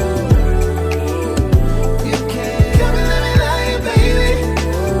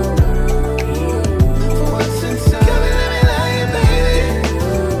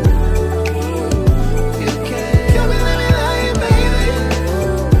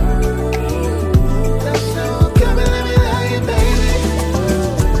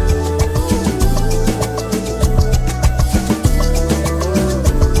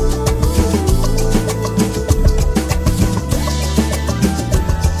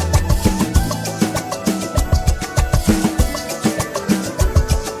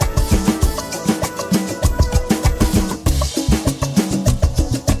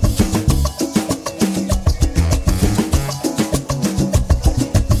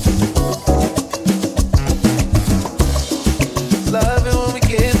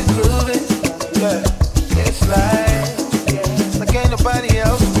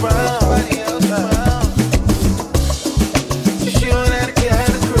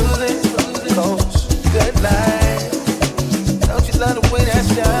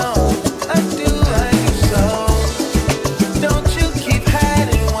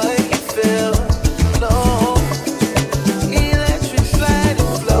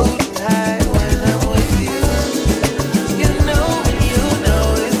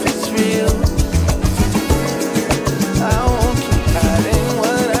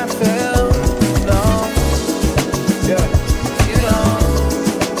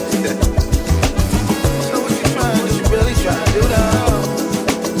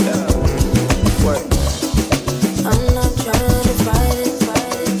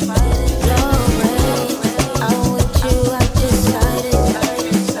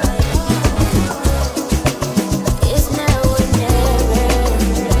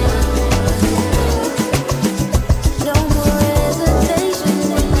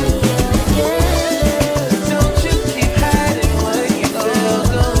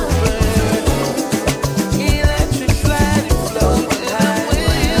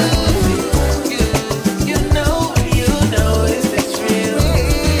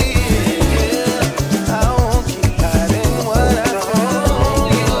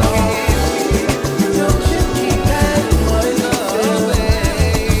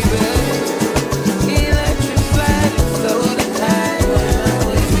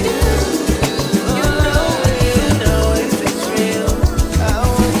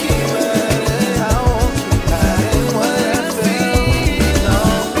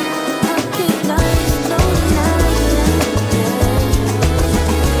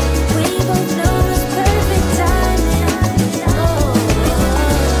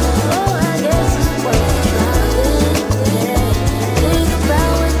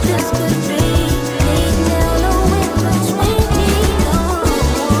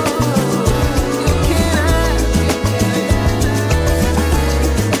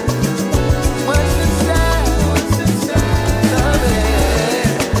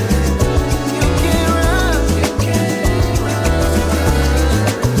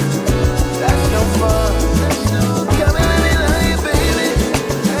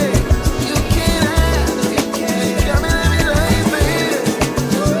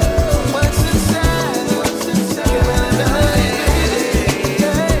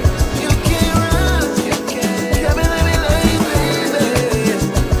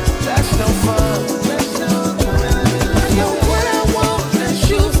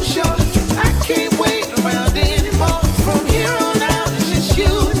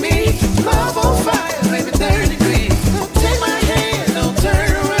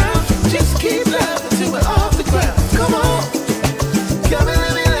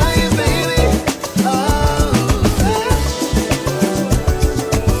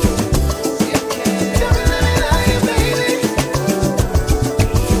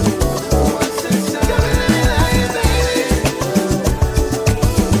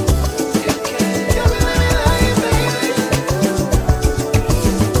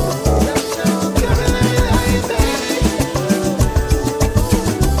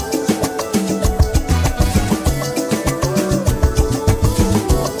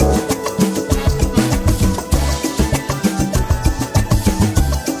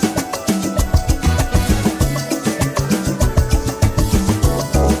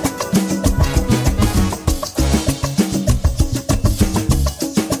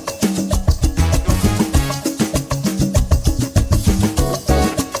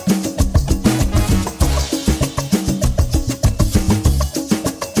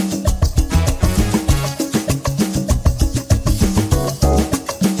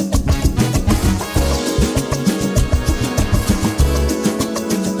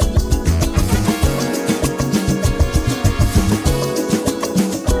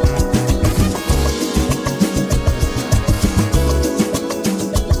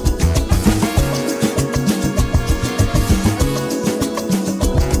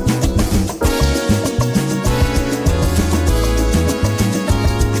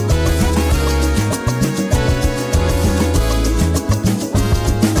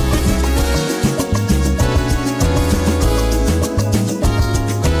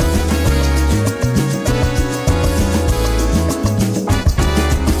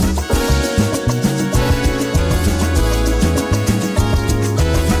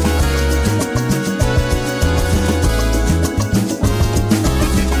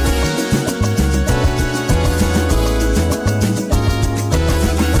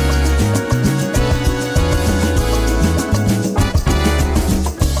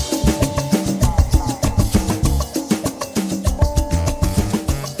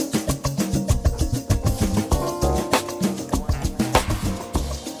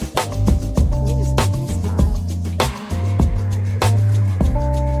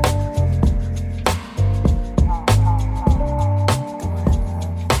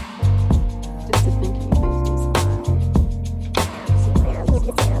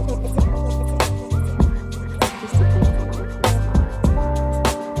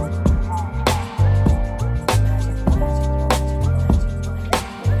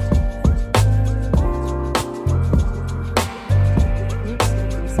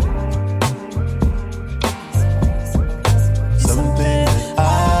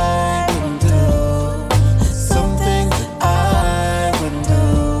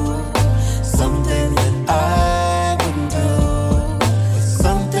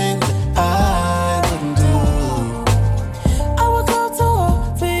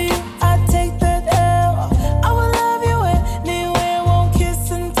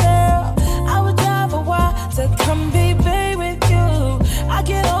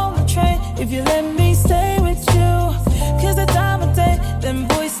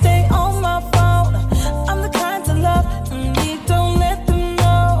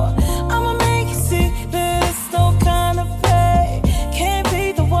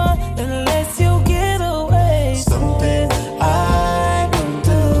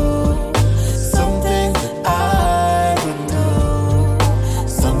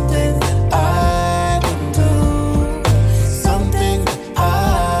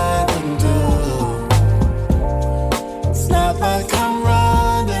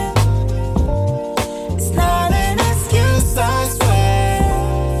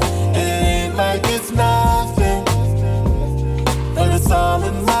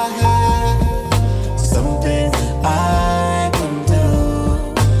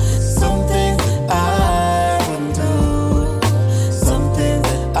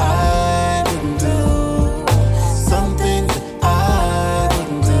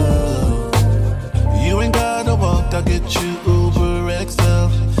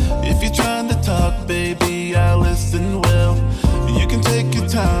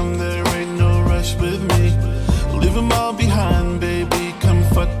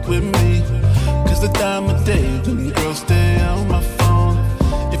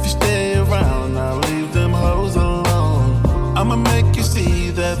 you see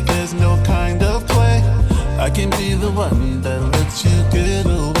that there's no kind of play. I can be the one that lets you get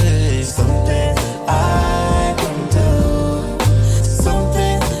away. Something I can do.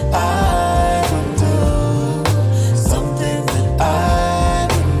 Something I can do. Something that I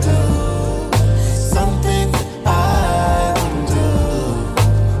can do. Something that I can do.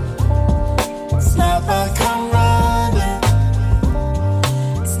 It's not like I'm running.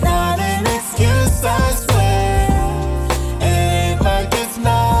 It's not an excuse, I swear. It ain't like it's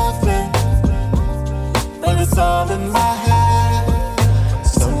nothing, but it's all in my head.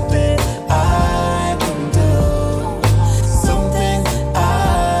 Something I can do. Something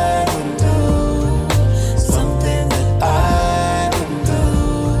I can do. Something that I can do.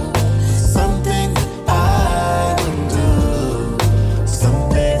 Something that I can do.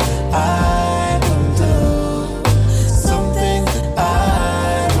 Something I can do. Something that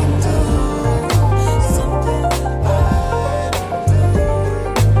I can do. Something that I can do.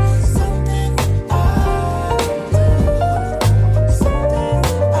 Something that I can do.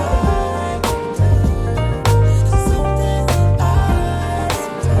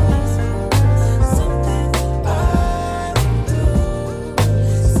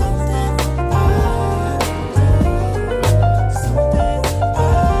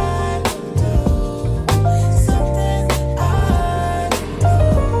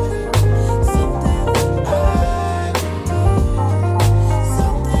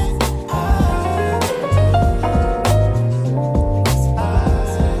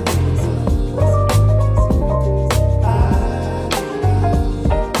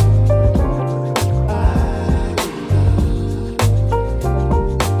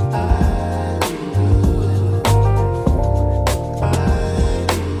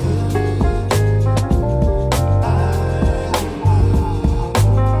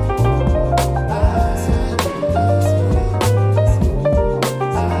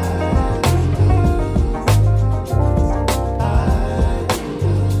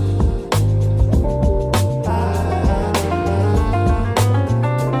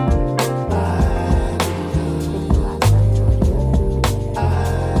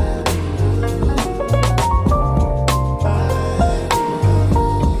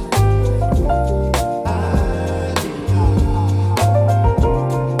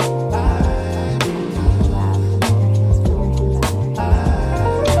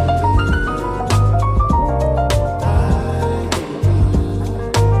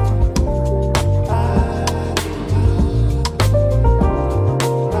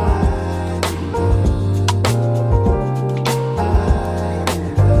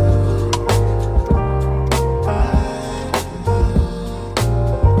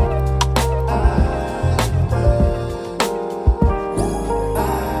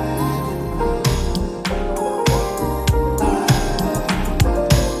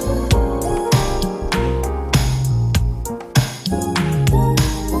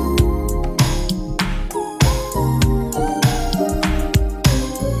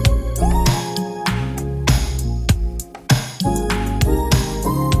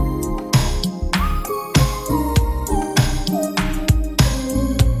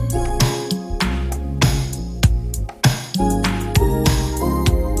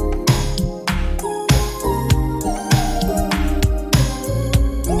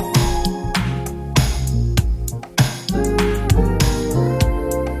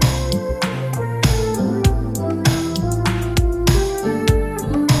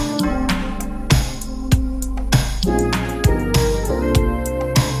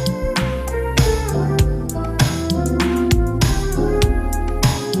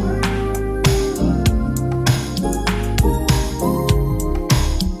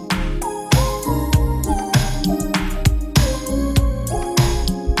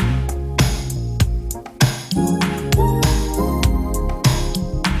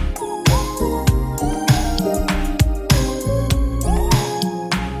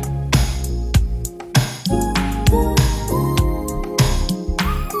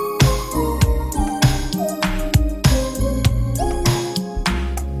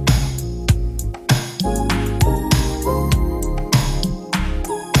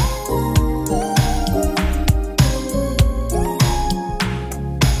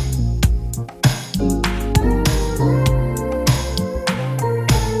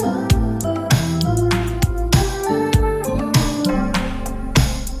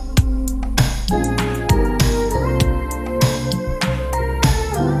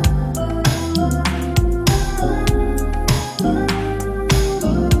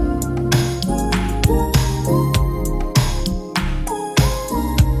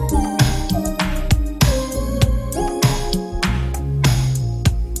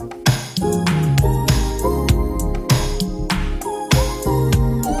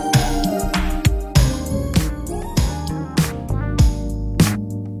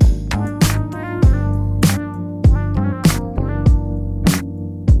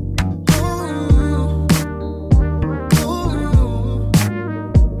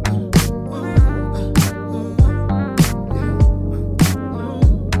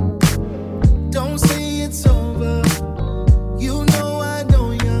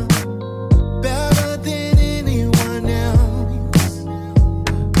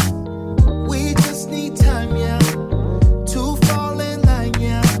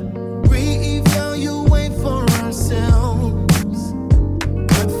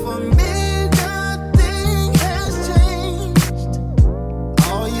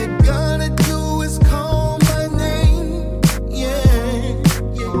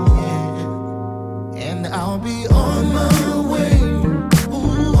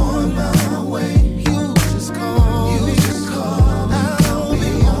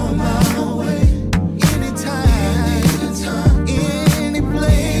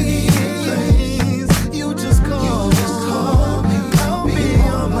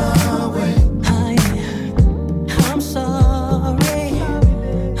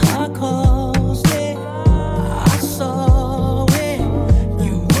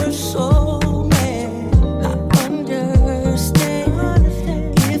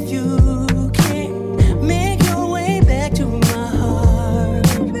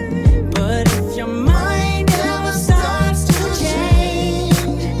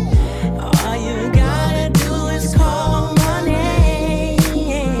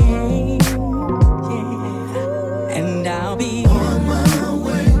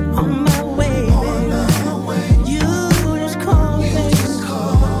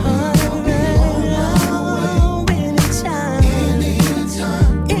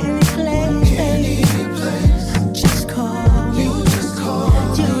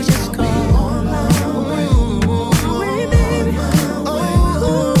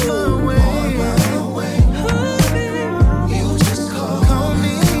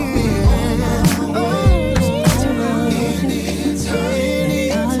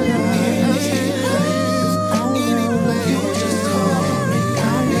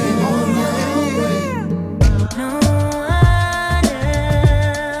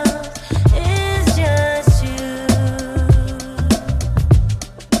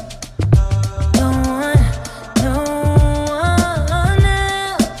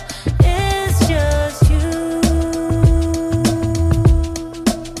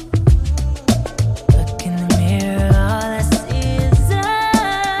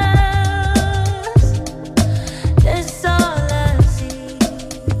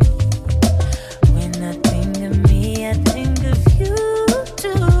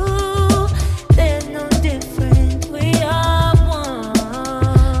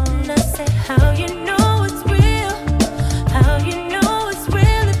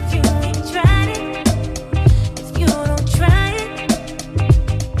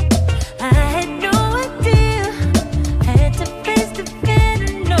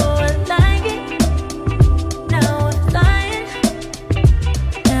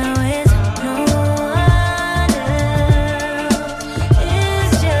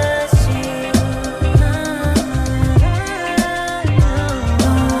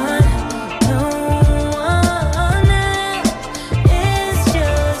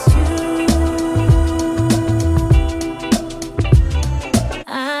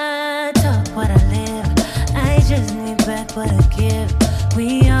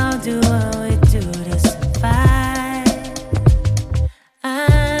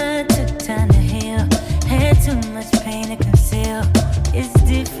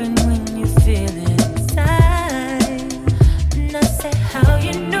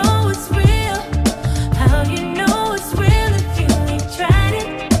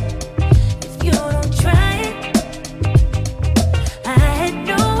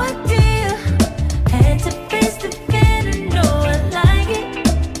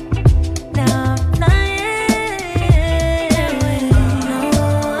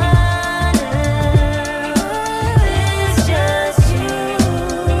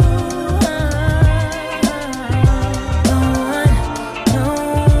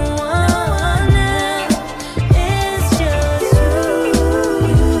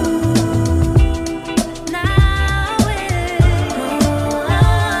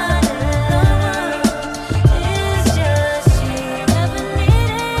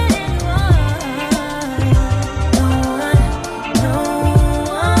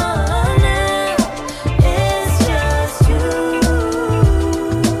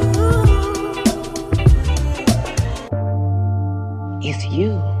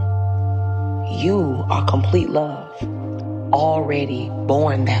 complete love. Already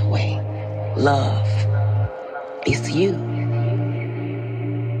born that way. Love. It's you.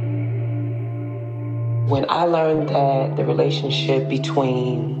 When I learned that the relationship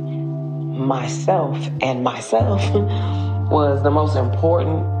between myself and myself was the most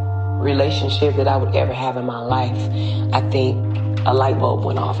important relationship that I would ever have in my life, I think a light bulb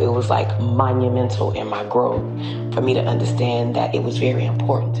went off. It was like monumental in my growth for me to understand that it was very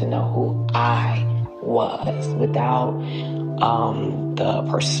important to know who I was without the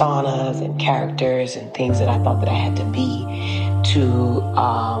personas and characters and things that I thought that I had to be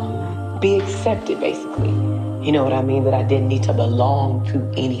accepted, basically. You know what I mean? That I didn't need to belong to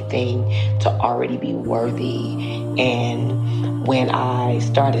anything to already be worthy. And when I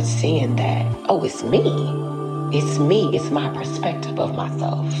started seeing that, oh, it's me. It's me. It's my perspective of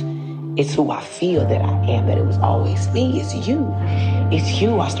myself. It's who I feel that I am, that it was always me. It's you. It's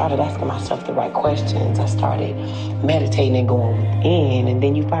you. I started asking myself the right questions. I started meditating and going within. And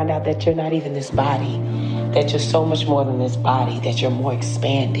then you find out that you're not even this body, that you're so much more than this body, that you're more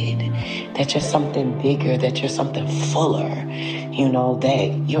expanded, that you're something bigger, that you're something fuller, you know,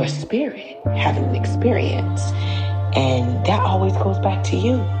 that you're a spirit having an experience. And that always goes back to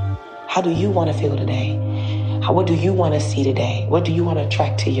you. How do you want to feel today? What do you want to see today? What do you want to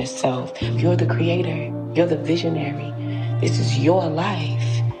attract to yourself? You're the creator. You're the visionary. This is your life.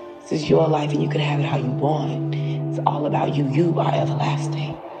 This is your life, and you can have it how you want. It's all about you. You are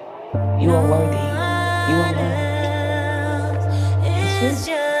everlasting. You are worthy. You are loved. It's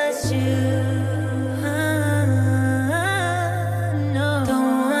just you.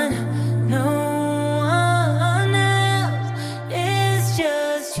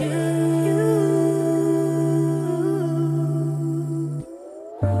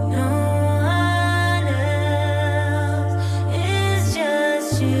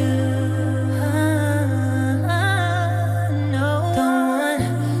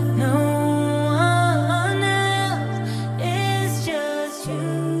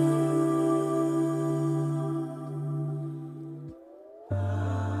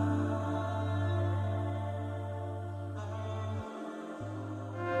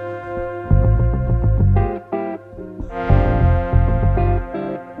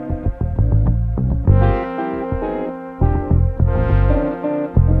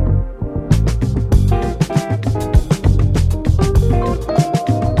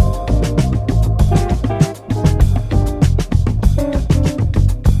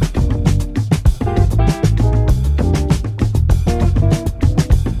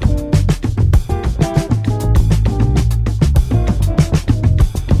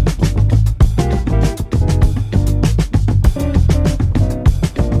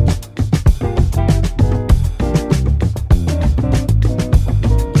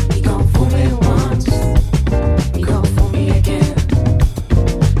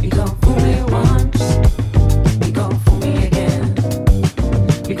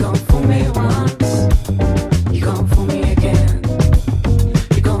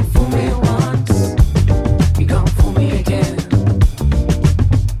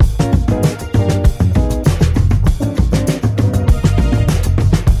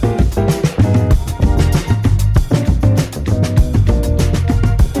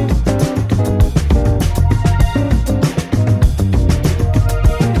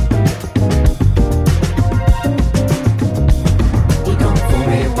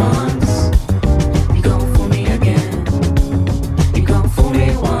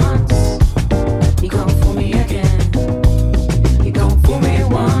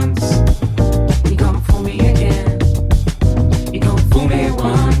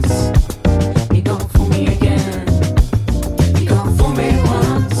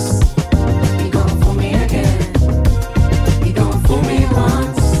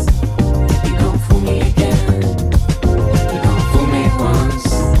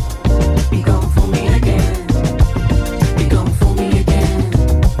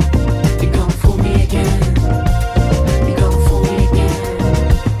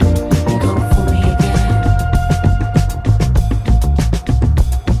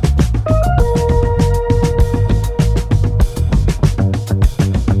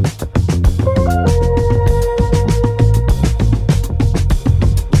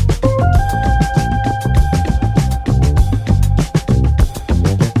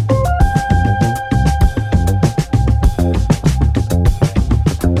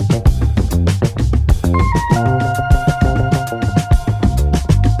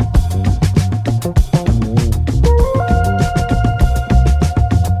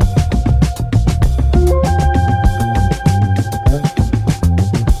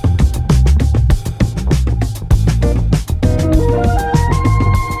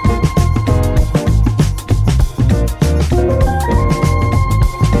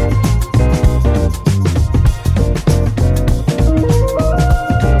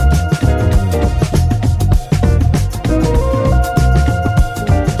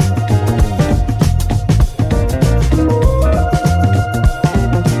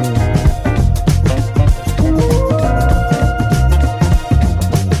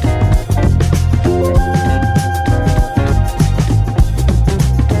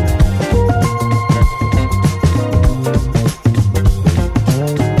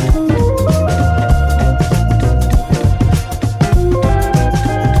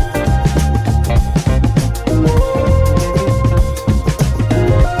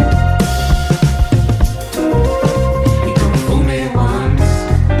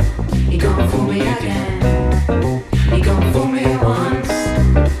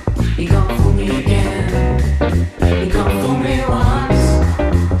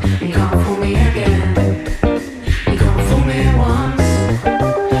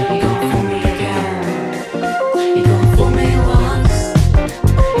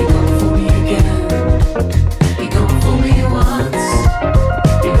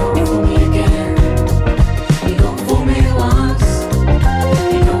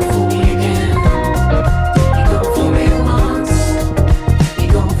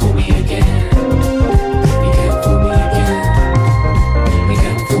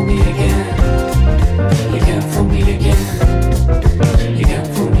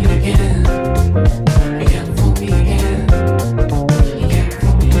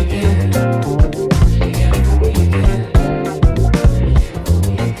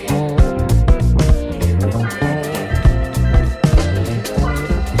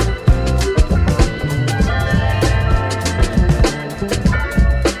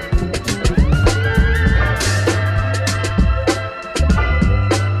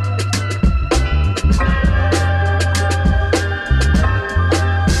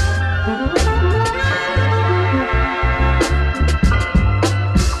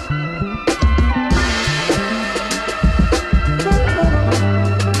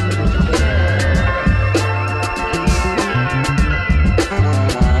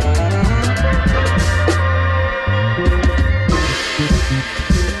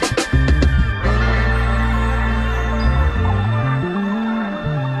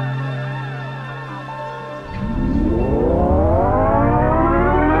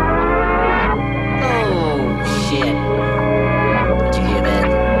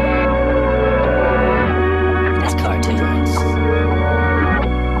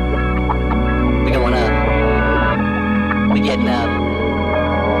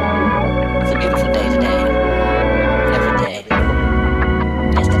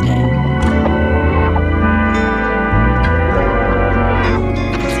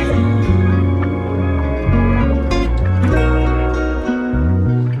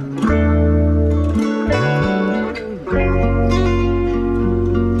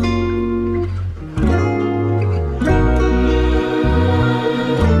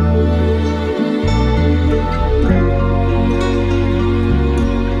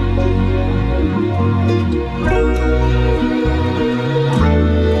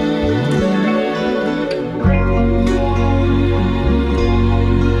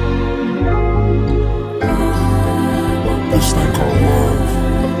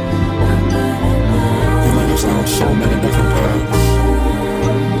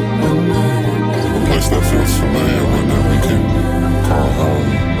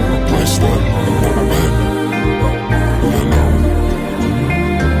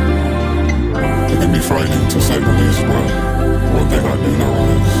 frightening to say the least, but one thing I do know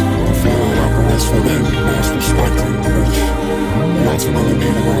is the field operates for them, mass perspective, which we ultimately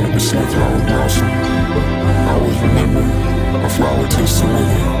need in order to see a flower blossom. I always remember a flower tastes so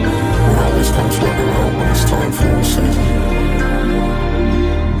wither, but always comes back around when it's time for a season.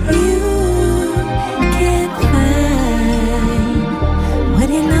 You can't find what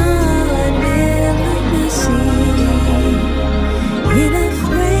you're not willing to see in a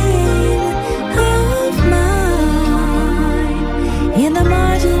frame of mind. In the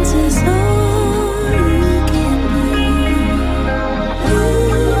margins is all you can be. You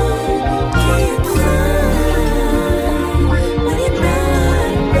can't find what you're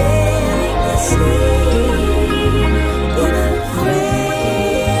not willing to see in a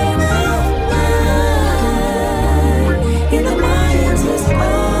frame of mind. In the margins is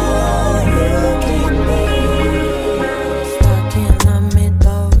all you can be. Stuck in the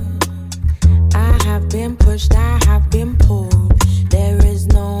middle, I have been pushed, I have been pulled. There is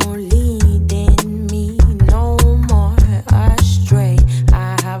no leading me no more astray. I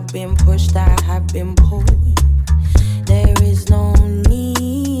have been pushed, I have been pulled. There is no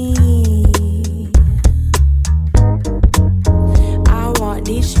need. I walk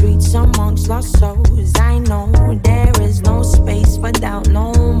these streets amongst lost souls. I know there is no space for doubt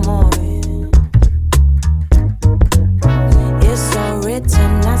no more. It's so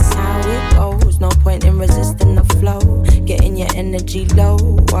written, that's how it goes. No point in resisting the flow. Getting your energy low.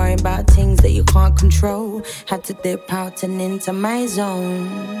 Worrying about things that you can't control. Had to dip out and into my zone.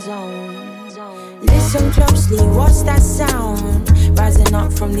 Listen closely, what's that sound? Rising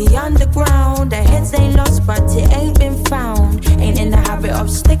up from the underground. The heads ain't lost, but it ain't been found. Ain't in the habit of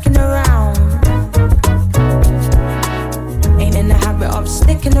sticking around. Ain't in the habit of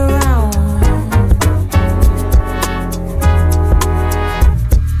sticking around.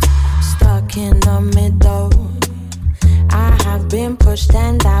 Stuck in the middle. I have been pushed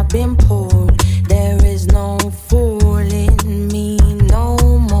and I've been pulled. There is no fooling me no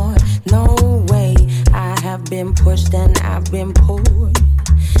more. No way. I have been pushed and I've been pulled.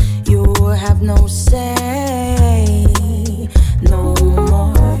 You have no say no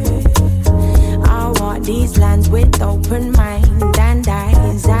more. I walk these lands with open mind and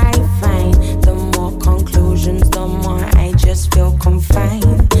eyes. I find the more conclusions, the more I just feel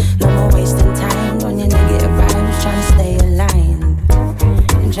confined. No more wasting time on your negative vibes. Trying to stay aligned.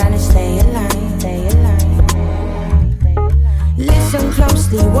 I'm trying to stay aligned. Stay aligned. Listen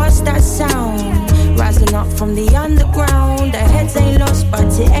closely, what's that sound? Rising up from the underground. The heads ain't lost, but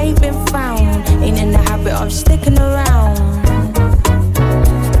it ain't been found. Ain't in the habit of sticking around.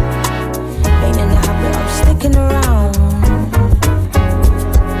 Ain't in the habit of sticking around.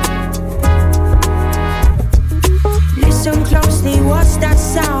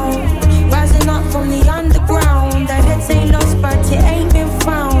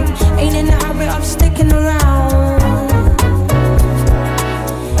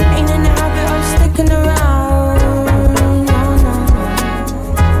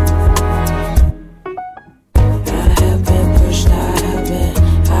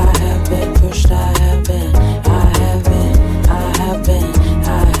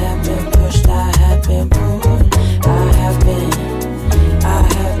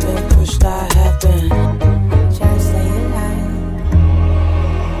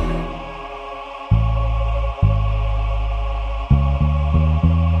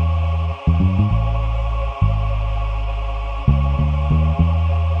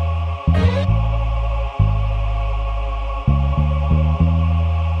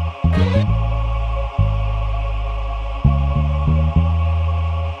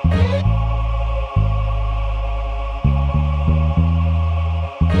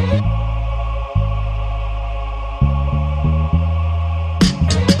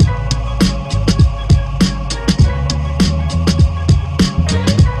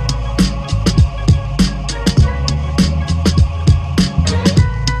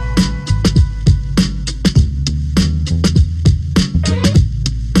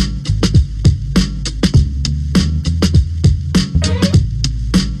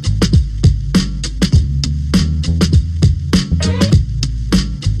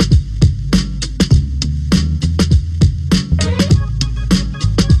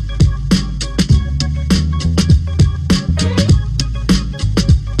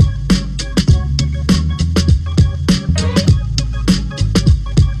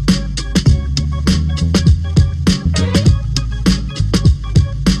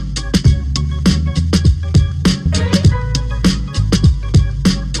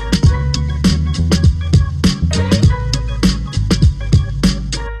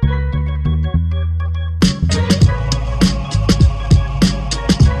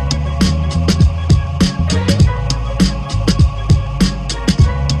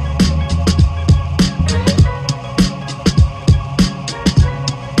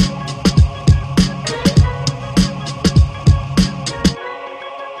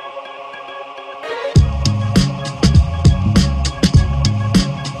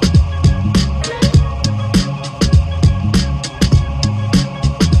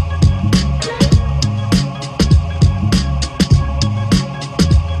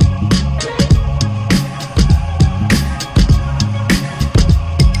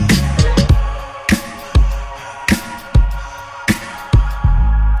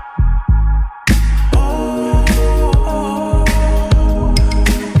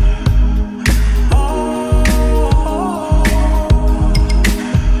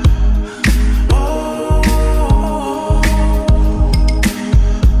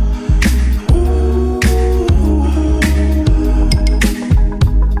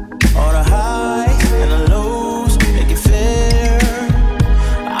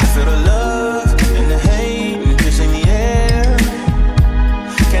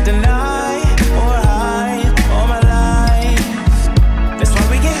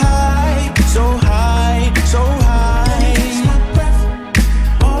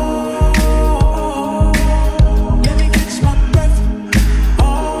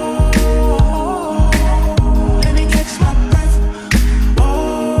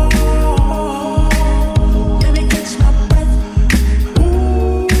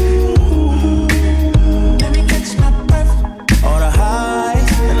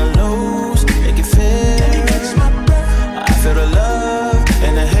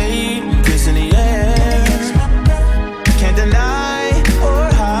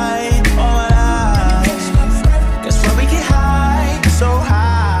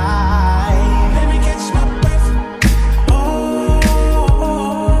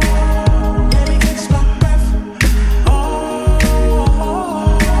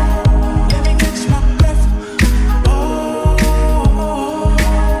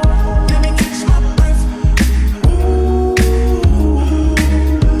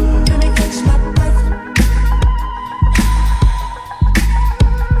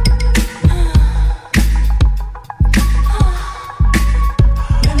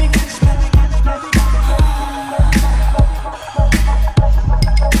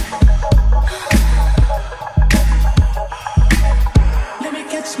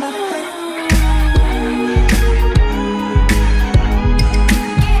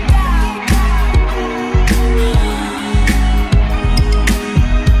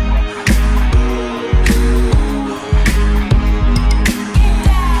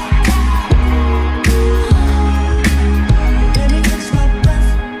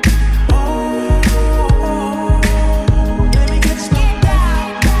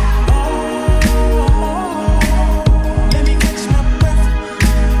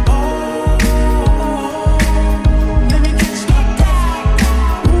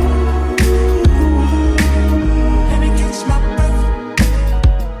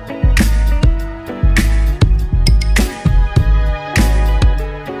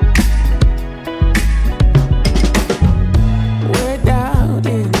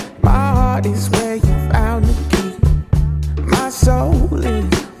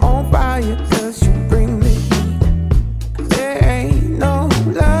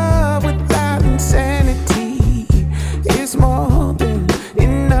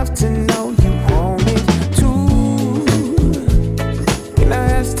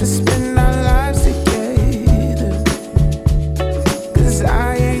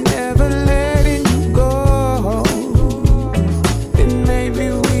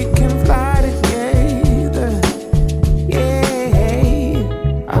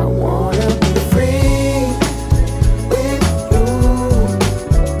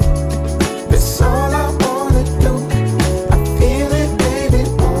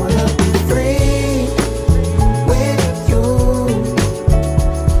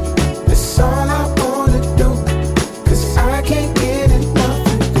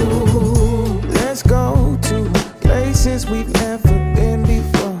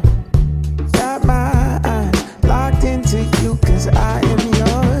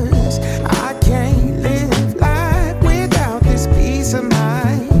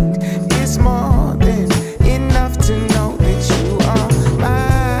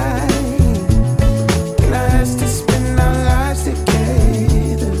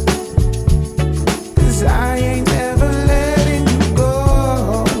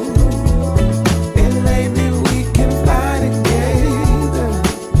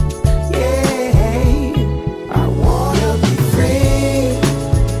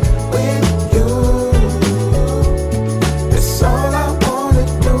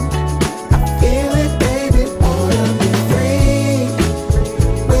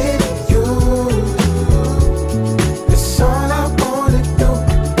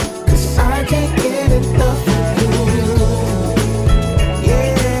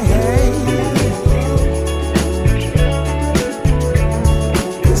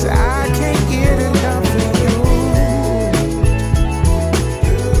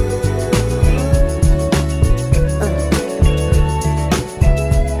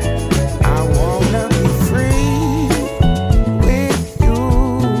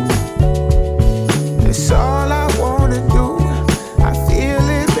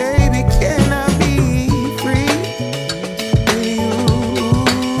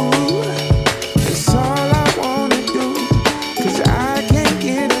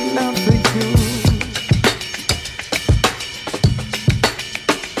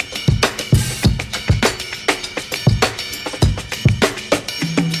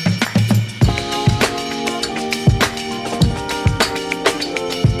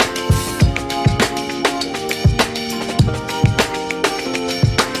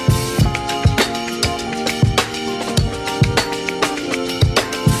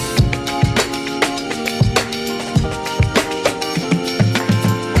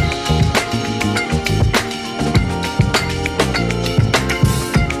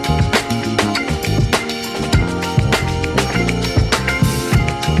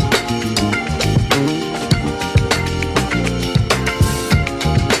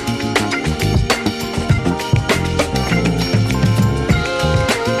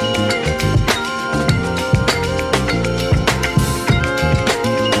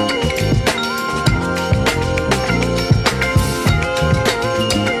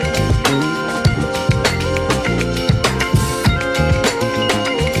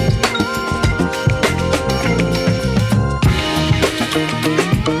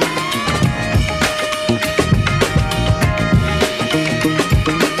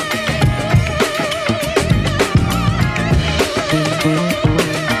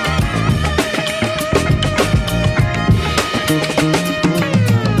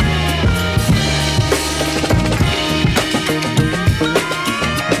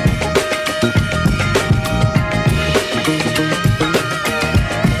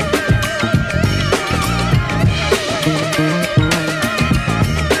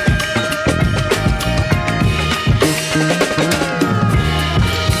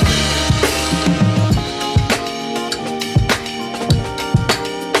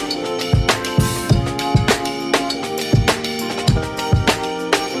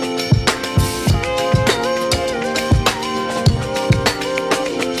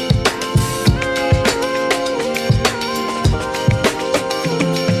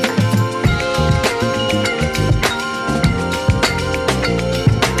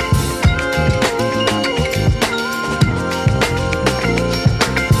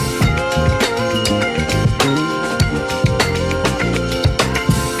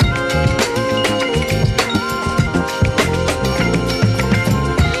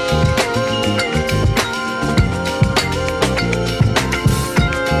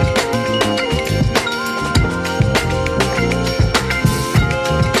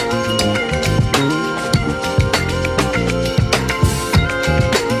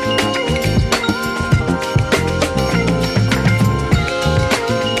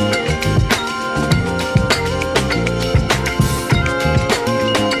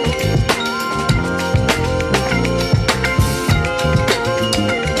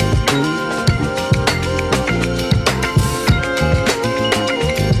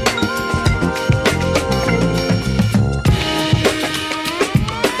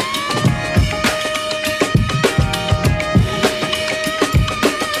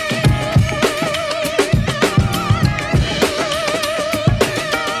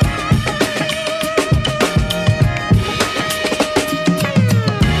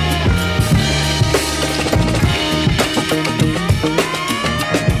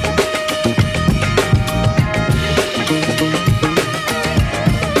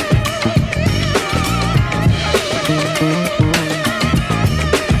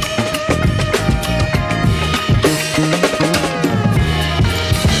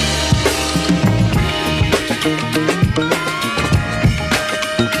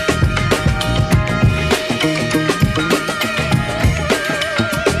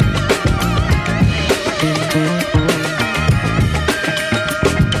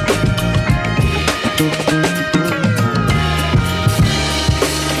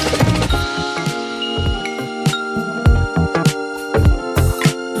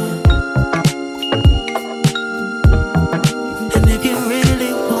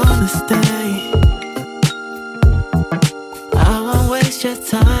 your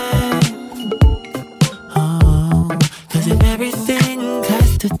time. Oh, 'cause if everything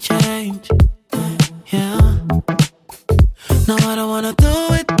has to change, yeah. No, I don't wanna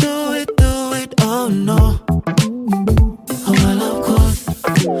do it, oh no. Oh, well, of course,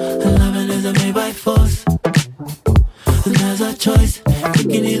 loving isn't made by force. And there's a choice, you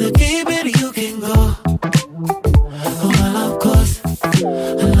can either keep it or you can go. Oh, well, of course,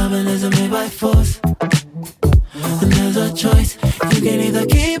 loving isn't made by force. And there's a choice, you can either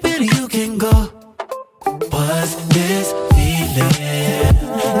keep it or you can go. What's this feeling?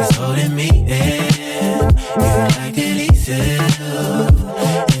 It's holding me in. You like it easy.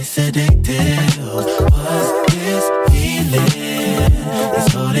 It's addictive. What's this feeling? It's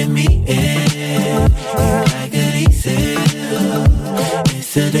holding me in. You like it easy.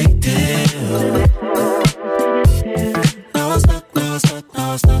 It's addictive. Now I'm stuck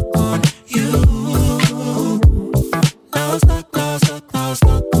on you. Now I'm stuck on.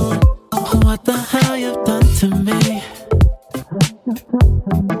 Oh, what the hell you've done to me?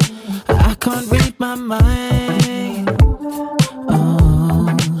 I can't read my mind. Oh,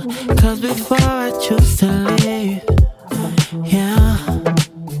 'cause before I choose to leave, yeah.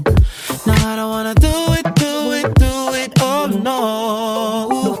 Now I don't wanna do it, oh no.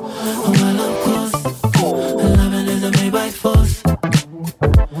 Oh, well, of course, loving isn't made by force.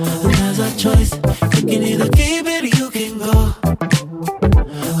 And there's a choice, you can either keep it or you can go.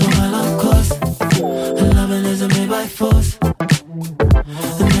 Oh, well, of course, loving isn't made by force.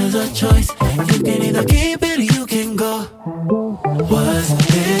 And there's a choice, you can either keep it or you can go. What's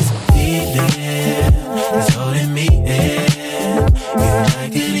this feeling? It's holding me in. You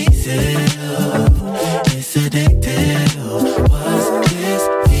like it easy. It's addictive. What's this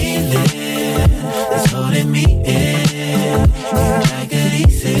feeling? It's holding me in. You like it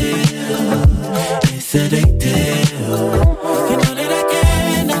easy. It's addictive. You know that I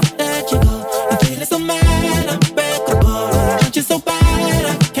cannot let you go. I'm feeling so mad, unbreakable. Want you so bad,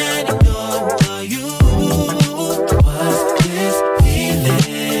 I can't ignore you. What's this feeling?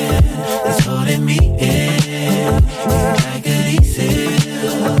 It's holding me in. You like it easy.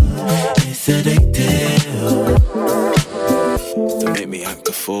 It's addictive. Don't make me act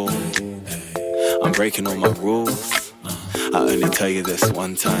a fool. I'm breaking all my rules. I only tell you this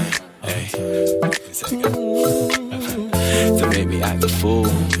one time. Hey. Don't make me act a fool.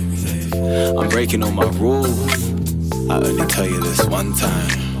 I'm breaking all my rules. I only tell you this one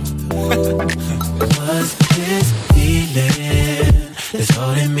time. What's this feeling? It's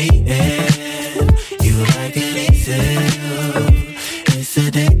holding me in. You like it easy.